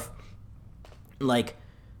matter of, like,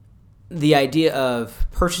 the idea of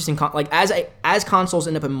purchasing, like, as consoles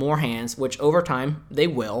end up in more hands, which over time they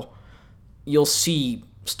will, you'll see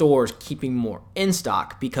stores keeping more in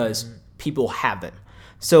stock because people have them.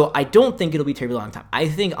 So I don't think it'll be a terribly long time. I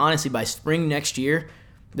think, honestly, by spring next year,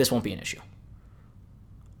 this won't be an issue.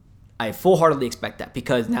 I full-heartedly expect that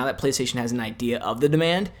because now that PlayStation has an idea of the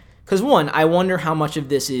demand, because one, I wonder how much of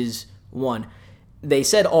this is, one, they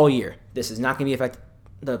said all year, this is not going to be affected,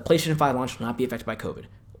 the PlayStation 5 launch will not be affected by COVID.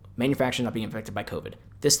 Manufacturing not being affected by COVID.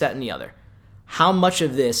 This, that, and the other. How much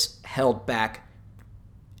of this held back,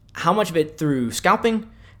 how much of it through scalping,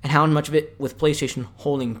 and how much of it with PlayStation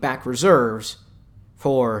holding back reserves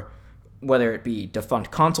for whether it be defunct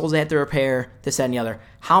consoles they had to repair, this, that, and the other.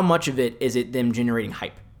 How much of it is it them generating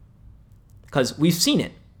hype? Because we've seen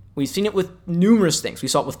it. We've seen it with numerous things. We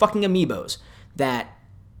saw it with fucking Amiibos, that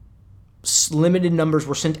limited numbers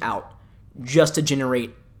were sent out just to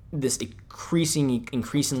generate this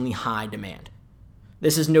increasingly high demand.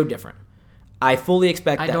 This is no different. I fully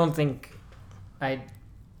expect that.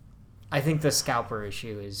 I think the scalper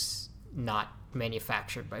issue is not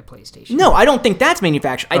manufactured by PlayStation. No, I don't think that's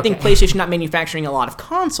manufactured. I think PlayStation not manufacturing a lot of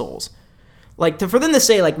consoles. Like, for them to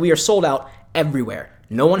say, like, we are sold out everywhere.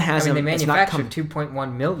 No one has them. They manufactured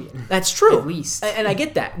 2.1 million. That's true. At least. And I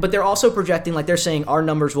get that. But they're also projecting, like, they're saying our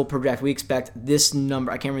numbers will project. We expect this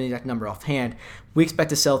number. I can't remember the exact number offhand. We expect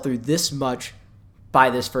to sell through this much by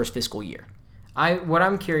this first fiscal year. What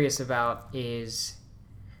I'm curious about is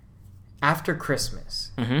after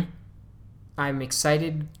Christmas, I'm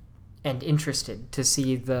excited and interested to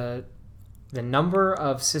see the number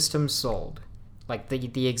of systems sold, like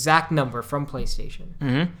the exact number from PlayStation.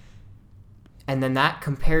 Mm-hmm. And then that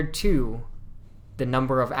compared to the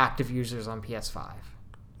number of active users on PS5.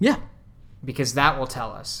 Yeah. Because that will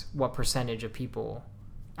tell us what percentage of people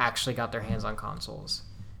actually got their hands on consoles.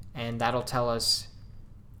 And that'll tell us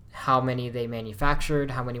how many they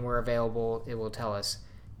manufactured, how many were available. It will tell us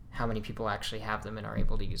how many people actually have them and are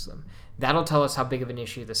able to use them. That'll tell us how big of an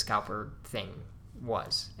issue the scalper thing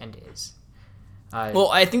was and is. Well,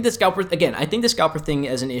 I think the scalper thing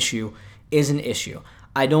as an issue is an issue.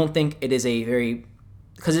 I don't think it is a very...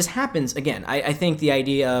 Because this happens, again, I think the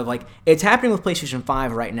idea of, like, it's happening with PlayStation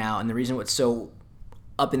 5 right now, and the reason it's so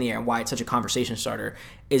up in the air and why it's such a conversation starter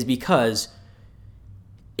is because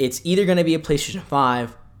it's either going to be a PlayStation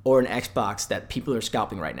 5 or an Xbox that people are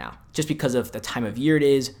scalping right now. Just because of the time of year it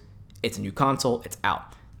is, it's a new console, it's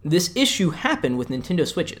out. This issue happened with Nintendo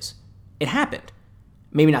Switches. It happened.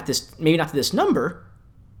 Maybe not to this number,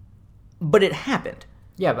 but it happened.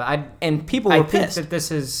 Yeah, but and people were pissed. Think that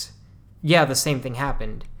this is... Yeah, the same thing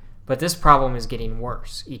happened, but this problem is getting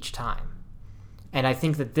worse each time. And I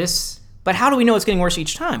think that this... But how do we know it's getting worse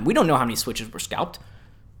each time? We don't know how many Switches were scalped.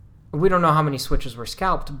 We don't know how many Switches were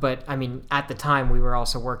scalped, but, I mean, at the time we were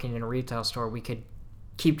also working in a retail store. We could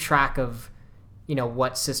keep track of,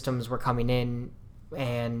 what systems were coming in,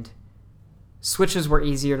 and Switches were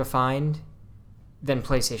easier to find than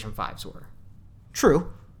PlayStation 5s were.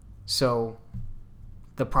 True. So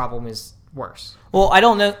the problem is worse. Well, I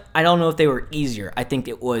don't know if they were easier. I think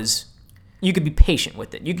it was... You could be patient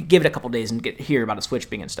with it. You could give it a couple days and hear about a Switch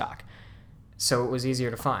being in stock. So it was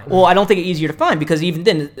easier to find. Well, I don't think it's easier to find because even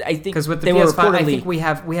then, I think because with the they PS5, were reportedly... I think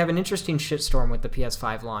we have an interesting shitstorm with the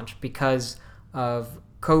PS5 launch because of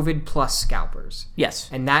COVID plus scalpers. Yes.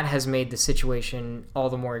 And that has made the situation all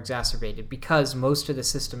the more exacerbated because most of the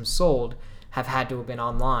systems sold have had to have been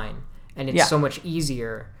online. And it's so much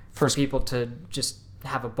easier for people to just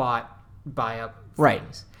have a bot buy up things.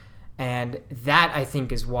 Right. And that, I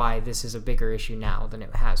think, is why this is a bigger issue now than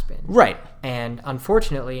it has been. Right. And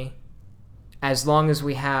unfortunately, as long as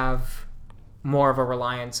we have more of a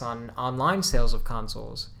reliance on online sales of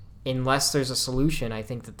consoles, unless there's a solution, I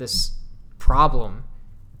think that this problem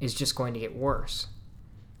is just going to get worse.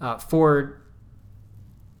 For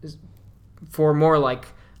more like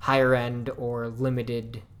higher end or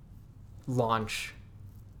limited launch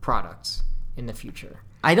products in the future.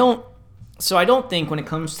 I don't think when it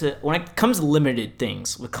comes to limited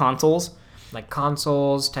things with consoles, like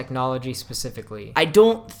consoles, technology specifically, I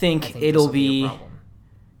don't think it'll be a problem.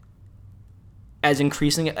 As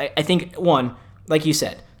increasing. I think, one, like you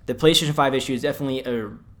said, the PlayStation 5 issue is definitely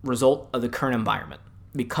a result of the current environment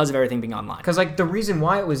because of everything being online. Because like the reason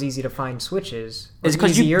why it was easy to find Switches is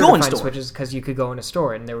because you go in store. Switches because you could go in a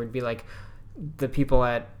store and there would be like the people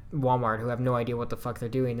at Walmart who have no idea what the fuck they're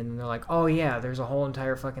doing, and they're like, oh yeah, there's a whole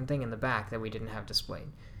entire fucking thing in the back that we didn't have displayed.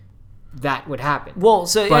 That would happen. Well,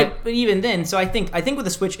 but even then, so I think with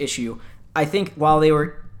the Switch issue, I think while they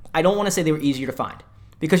were, I don't want to say they were easier to find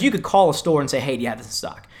because you could call a store and say, hey, do you have this in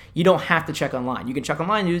stock? You don't have to check online. You can check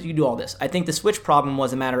online, you can do all this. I think the Switch problem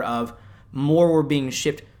was a matter of more were being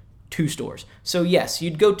shipped to stores. So yes,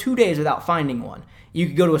 you'd go 2 days without finding one. You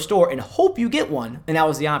could go to a store and hope you get one, and that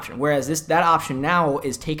was the option. Whereas that option now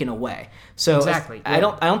is taken away. So exactly, yeah. I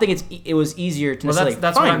don't think it was easier to necessarily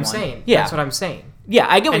that's find what I'm one. saying. Yeah. That's what I'm saying. Yeah,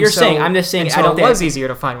 I get what you're saying. I'm just saying so I don't it was easier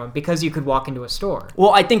to find one because you could walk into a store.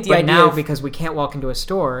 Well, I think the idea now because we can't walk into a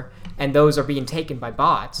store and those are being taken by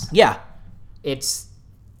bots. Yeah, it's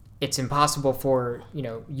impossible for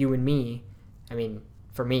you and me. I mean,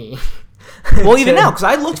 for me. Well, even now, because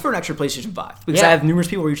I looked for an extra PlayStation 5 because I have numerous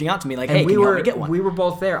people reaching out to me like, hey, can you help me get one? We were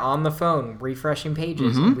both there on the phone refreshing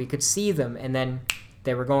pages, and we could see them, and then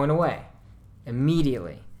they were going away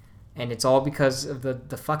immediately, and it's all because of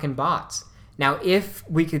the fucking bots. Now, if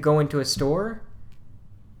we could go into a store,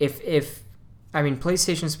 I mean,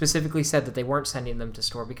 PlayStation specifically said that they weren't sending them to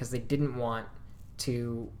store because they didn't want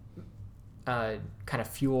to kind of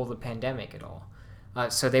fuel the pandemic at all.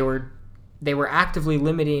 So they were actively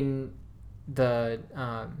limiting the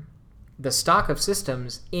stock of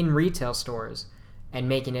systems in retail stores and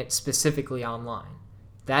making it specifically online.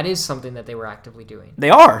 That is something that they were actively doing. They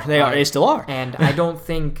are. They still are. And I don't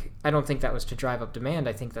think that was to drive up demand.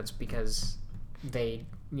 I think that's because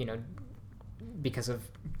because of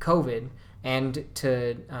COVID and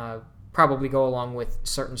to probably go along with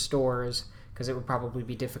certain stores because it would probably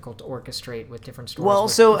be difficult to orchestrate with different stores. Well,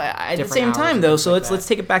 so at the same time though, so let's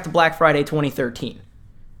take it back to Black Friday 2013.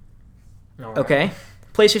 Right. Okay,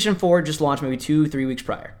 PlayStation 4 just launched maybe 2-3 weeks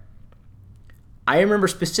prior. I remember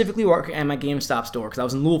specifically working at my GameStop store because I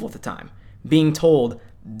was in Louisville at the time, being told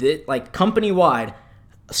that like company-wide,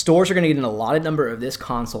 stores are going to get an allotted number of this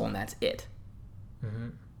console and that's it. Mm-hmm.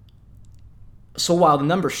 So while the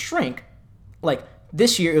numbers shrink, like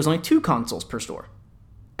this year it was only 2 consoles per store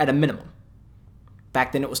at a minimum.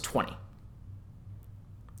 Back then it was 20.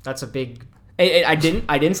 That's a big... I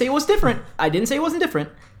didn't say it was different. I didn't say it wasn't different.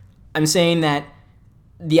 I'm saying that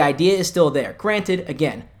the idea is still there. Granted,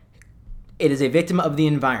 again, it is a victim of the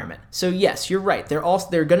environment. So yes, you're right. They're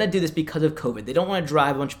going to do this because of COVID. They don't want to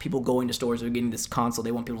drive a bunch of people going to stores or getting this console.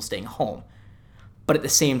 They want people staying home. But at the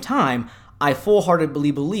same time, I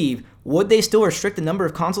full-heartedly believe, would they still restrict the number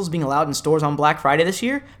of consoles being allowed in stores on Black Friday this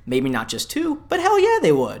year? Maybe not just 2, but hell yeah,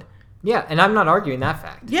 they would. Yeah, and I'm not arguing that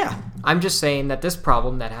fact. Yeah. I'm just saying that this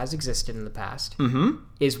problem that has existed in the past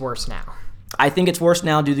is worse now. I think it's worse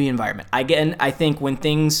now due to the environment. Again, I think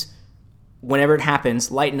whenever it happens,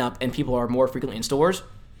 lighten up and people are more frequently in stores,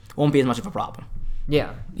 it won't be as much of a problem.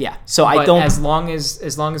 Yeah. Yeah. So but I don't... As long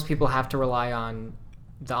as people have to rely on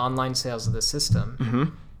the online sales of the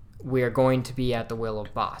system, we are going to be at the will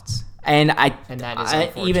of bots. And that is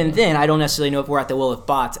unfortunate. Even then, I don't necessarily know if we're at the will of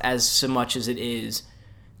bots as so much as it is...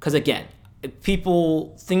 Because again,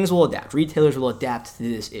 things will adapt. Retailers will adapt to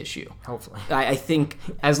this issue. Hopefully. I think...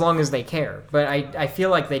 As long as they care. But I feel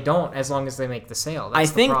like they don't as long as they make the sale. That's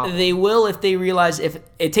I think they will if they realize if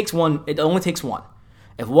it takes one. It only takes one.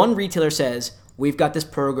 If one retailer says, we've got this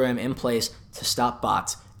program in place to stop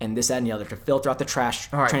bots and this, that, and the other, to filter out the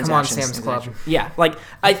trash all right, transactions. Come on, Sam's Club. Yeah, like,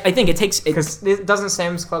 I think it takes... Because doesn't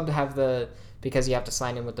Sam's Club have because you have to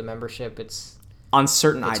sign in with the membership, it's... On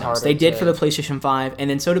certain items. They did for the PlayStation 5, and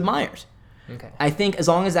then so did Myers. Okay. I think as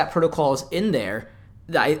long as that protocol is in there,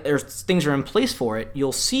 things are in place for it,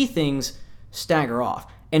 you'll see things stagger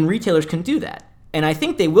off. And retailers can do that. And I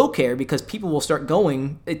think they will care because people will start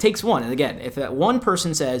going. It takes one. And again, if that one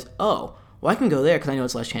person says, oh, well, I can go there because I know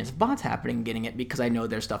it's less chance of bots happening and getting it because I know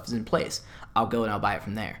their stuff is in place. I'll go and I'll buy it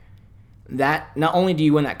from there. That, not only do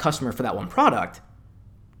you win that customer for that one product,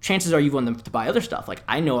 chances are you want them to buy other stuff. Like,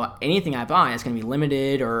 I know anything I buy is going to be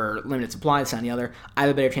limited or limited supply, this and the other. I have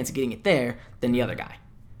a better chance of getting it there than the other guy.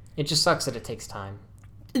 It just sucks that it takes time.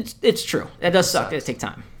 It's true. It does suck. It takes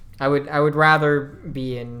time. I would rather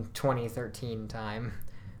be in 2013 time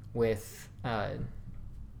with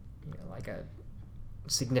like a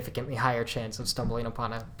significantly higher chance of stumbling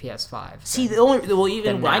upon a PS5. See,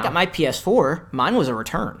 even when I got my PS4, mine was a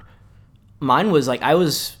return. Mine was like I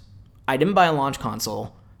didn't buy a launch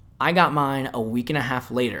console. I got mine a week and a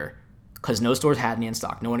half later because no stores had any in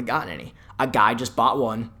stock. No one had gotten any. A guy just bought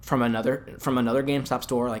one from another GameStop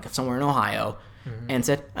store, like somewhere in Ohio, and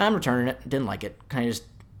said, "I'm returning it. Didn't like it. I'm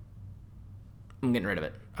getting rid of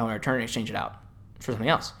it. I want to return it and exchange it out for something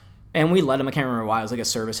else." And we let him. I can't remember why. It was like a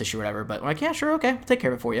service issue or whatever. But we're like, yeah, sure, okay, we'll take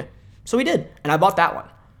care of it for you. So we did, and I bought that one.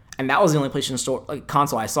 And that was the only PlayStation Store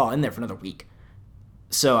console I saw in there for another week.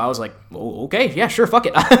 So I was like, oh, okay, yeah, sure, fuck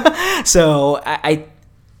it. So I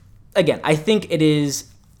think it is,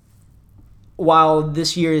 while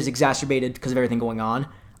this year is exacerbated because of everything going on,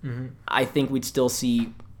 I think we'd still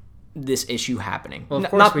see this issue happening. Well,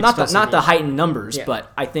 of course not the heightened numbers,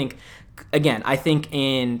 but I think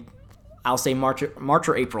in, I'll say March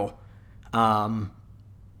or April,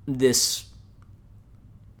 this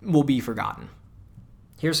will be forgotten.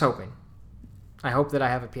 Here's hoping. I hope that I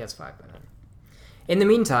have a PS5 by then. In the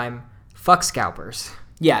meantime, fuck scalpers.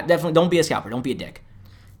 Yeah, definitely. Don't be a scalper. Don't be a dick.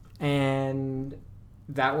 And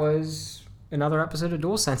that was another episode of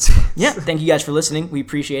Dual Senses. Yeah, thank you guys for listening. We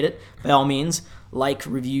appreciate it. By all means, like,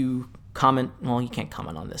 review, comment. Well, you can't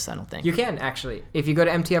comment on this, I don't think. You can, actually. If you go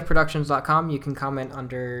to mtfproductions.com, you can comment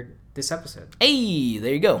under this episode. Hey,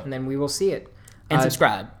 there you go. And then we will see it. And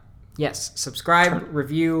subscribe. Yes, subscribe,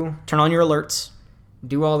 review. Turn on your alerts.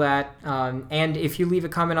 Do all that. And if you leave a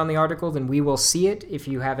comment on the article, then we will see it. If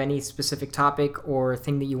you have any specific topic or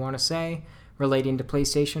thing that you want to say relating to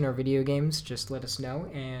PlayStation or video games, just let us know.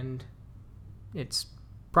 And it's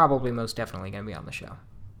probably most definitely going to be on the show,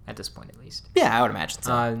 at this point at least. Yeah, I would imagine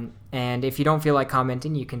so. And if you don't feel like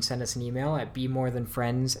commenting, you can send us an email at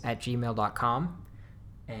bemorethanfriends@gmail.com.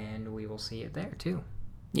 And we will see it there, too.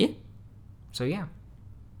 Yeah. So, yeah.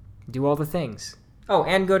 Do all the things. Oh,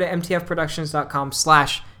 and go to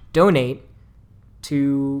mtfproductions.com/donate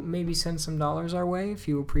to maybe send some dollars our way if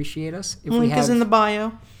you appreciate us. If Link is in the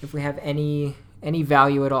bio. If we have any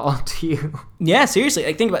value at all to you. Yeah, seriously.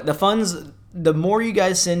 Like, think about it. The funds, the more you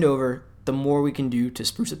guys send over, the more we can do to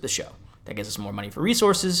spruce up the show. That gives us more money for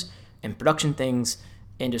resources and production things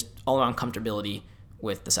and just all-around comfortability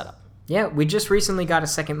with the setup. Yeah, we just recently got a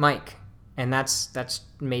second mic, and that's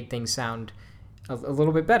made things sound a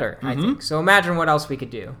little bit better, I think. So imagine what else we could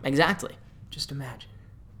do. Exactly. Just imagine.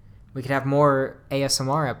 We could have more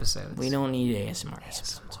ASMR episodes. We don't need ASMR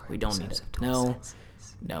episodes. We don't need it. No.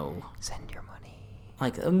 Send your money.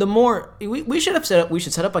 Like, the more... We should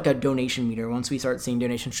set up like a donation meter once we start seeing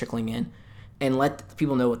donations trickling in. and let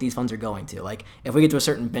people know what these funds are going to. Like, if we get to a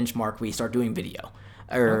certain benchmark, we start doing video.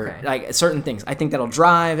 Or like certain things. I think that'll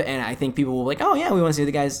drive, and I think people will be like, oh yeah, we want to see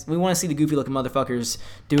the guys, we want to see the goofy looking motherfuckers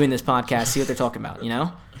doing this podcast, see what they're talking about, you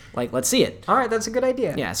know? Like, let's see it. All right, that's a good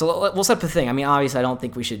idea. Yeah, so we'll set up the thing. I mean, obviously, I don't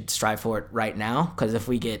think we should strive for it right now, because if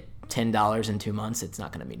we get $10 in 2 months, it's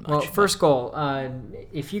not going to mean much. Well, first goal,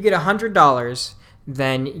 if you get $100,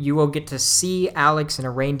 then you will get to see Alex in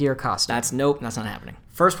a reindeer costume. That's not happening.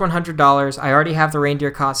 First $100, I already have the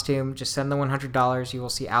reindeer costume. Just send the $100, you will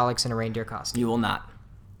see Alex in a reindeer costume. You will not.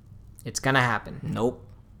 It's going to happen. Nope.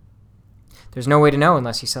 There's no way to know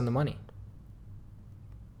unless you send the money.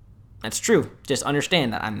 That's true. Just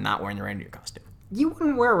understand that I'm not wearing the reindeer costume. You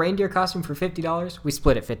wouldn't wear a reindeer costume for $50? We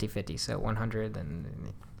split it 50-50, so 100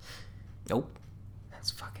 and... Nope. That's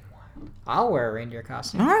fucking wild. I'll wear a reindeer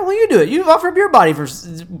costume. All right, well, you do it. You offer up your body for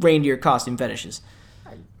reindeer costume fetishes.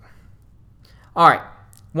 All right.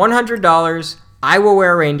 $100, I will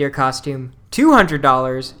wear a reindeer costume.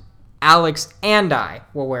 $200, Alex and I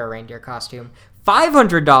will wear a reindeer costume.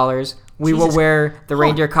 $500, we will wear the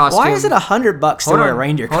reindeer costume. Why is it $100 to wear a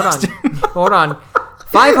reindeer costume? Hold on.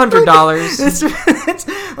 $500. It's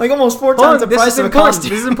like almost 4 times the price of a costume.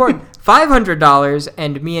 This is important. $500,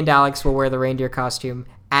 and me and Alex will wear the reindeer costume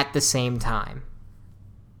at the same time.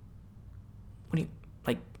 What do you,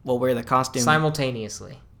 like, we'll wear the costume?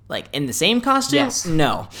 Simultaneously. Like, in the same costume? Yes.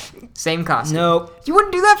 No. Same costume. No. You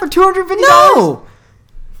wouldn't do that for $250? No!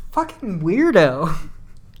 Fucking weirdo.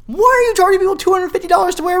 Why are you charging people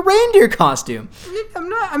 $250 to wear a reindeer costume?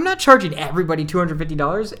 I'm not charging everybody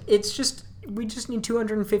 $250. It's just we just need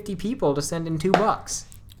 250 people to send in $2.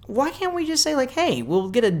 Why can't we just say, like, hey, we'll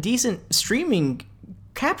get a decent streaming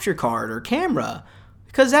capture card or camera?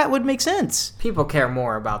 Because that would make sense. People care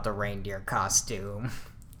more about the reindeer costume.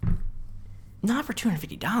 Not for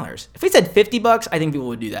 $250. If we said $50, I think people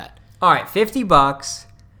would do that. All right, $50.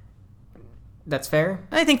 That's fair?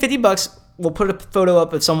 I think $50, we'll put a photo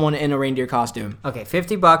up of someone in a reindeer costume. Okay,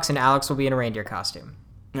 $50 and Alex will be in a reindeer costume.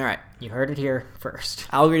 All right. You heard it here first.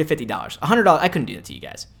 I'll agree to $50. $100, I couldn't do that to you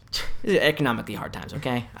guys. These are economically hard times,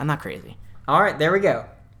 okay? I'm not crazy. All right, there we go.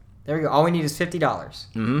 All we need is $50.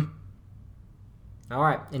 Mm-hmm. All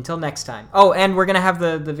right, until next time. Oh, and we're going to have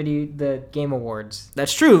the Game Awards.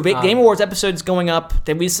 That's true. Game Awards episode's going up.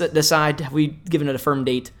 Did we decide, have we given it a firm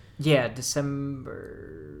date? Yeah,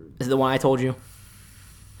 December... Is it the one I told you?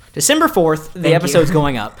 December 4th, the episode's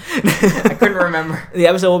going up. I couldn't remember. The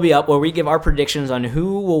episode will be up where we give our predictions on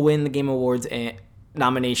who will win the Game Awards and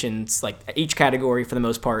nominations, like each category for the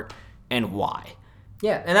most part, and why.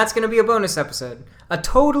 Yeah, and that's going to be a bonus episode. A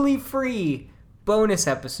totally free bonus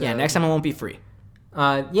episode. Yeah, next time it won't be free.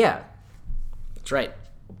 Yeah. That's right.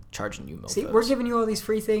 Charging you mofos. See, we're giving you all these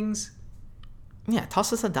free things. Yeah,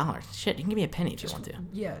 toss us $1. Shit, you can give me a penny if you want to.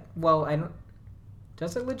 Yeah, well, I don't...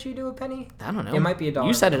 Does it let you do a penny? I don't know. It might be $1.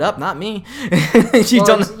 You set it up, not me. It's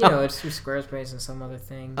through Squarespace and some other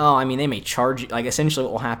thing. Oh, I mean, they may charge you. Like, essentially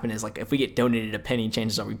what will happen is, like, if we get donated a penny,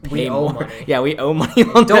 chances are we pay we more. owe money. Yeah, we owe money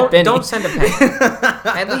on that penny. Don't send a penny.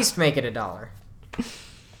 At least make it $1.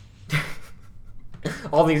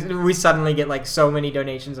 All these, we suddenly get, like, so many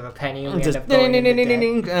donations of a penny, and we end up going into debt.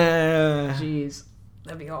 Jeez,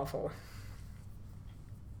 that'd be awful.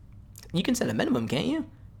 You can set a minimum, can't you?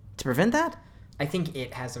 To prevent that? I think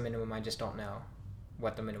it has a minimum. I just don't know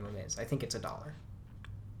what the minimum is. I think it's $1. I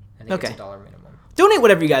think it's $1 minimum. Donate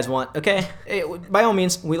whatever you guys want, okay? By all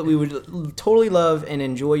means, we would totally love and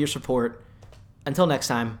enjoy your support. Until next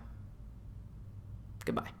time,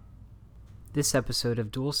 goodbye. This episode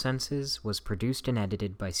of Dual Senses was produced and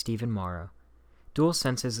edited by Stephen Morrow. Dual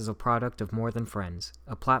Senses is a product of More Than Friends,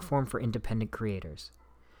 a platform for independent creators.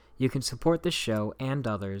 You can support this show and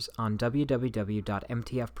others on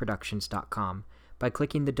www.mtfproductions.com by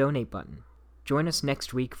clicking the donate button. Join us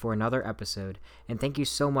next week for another episode, and thank you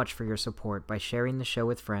so much for your support by sharing the show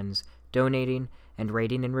with friends, donating, and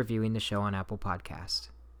rating and reviewing the show on Apple Podcasts.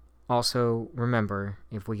 Also, remember,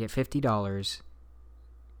 if we get $50,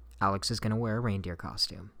 Alex is going to wear a reindeer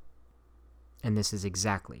costume. And this is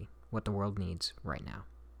exactly what the world needs right now.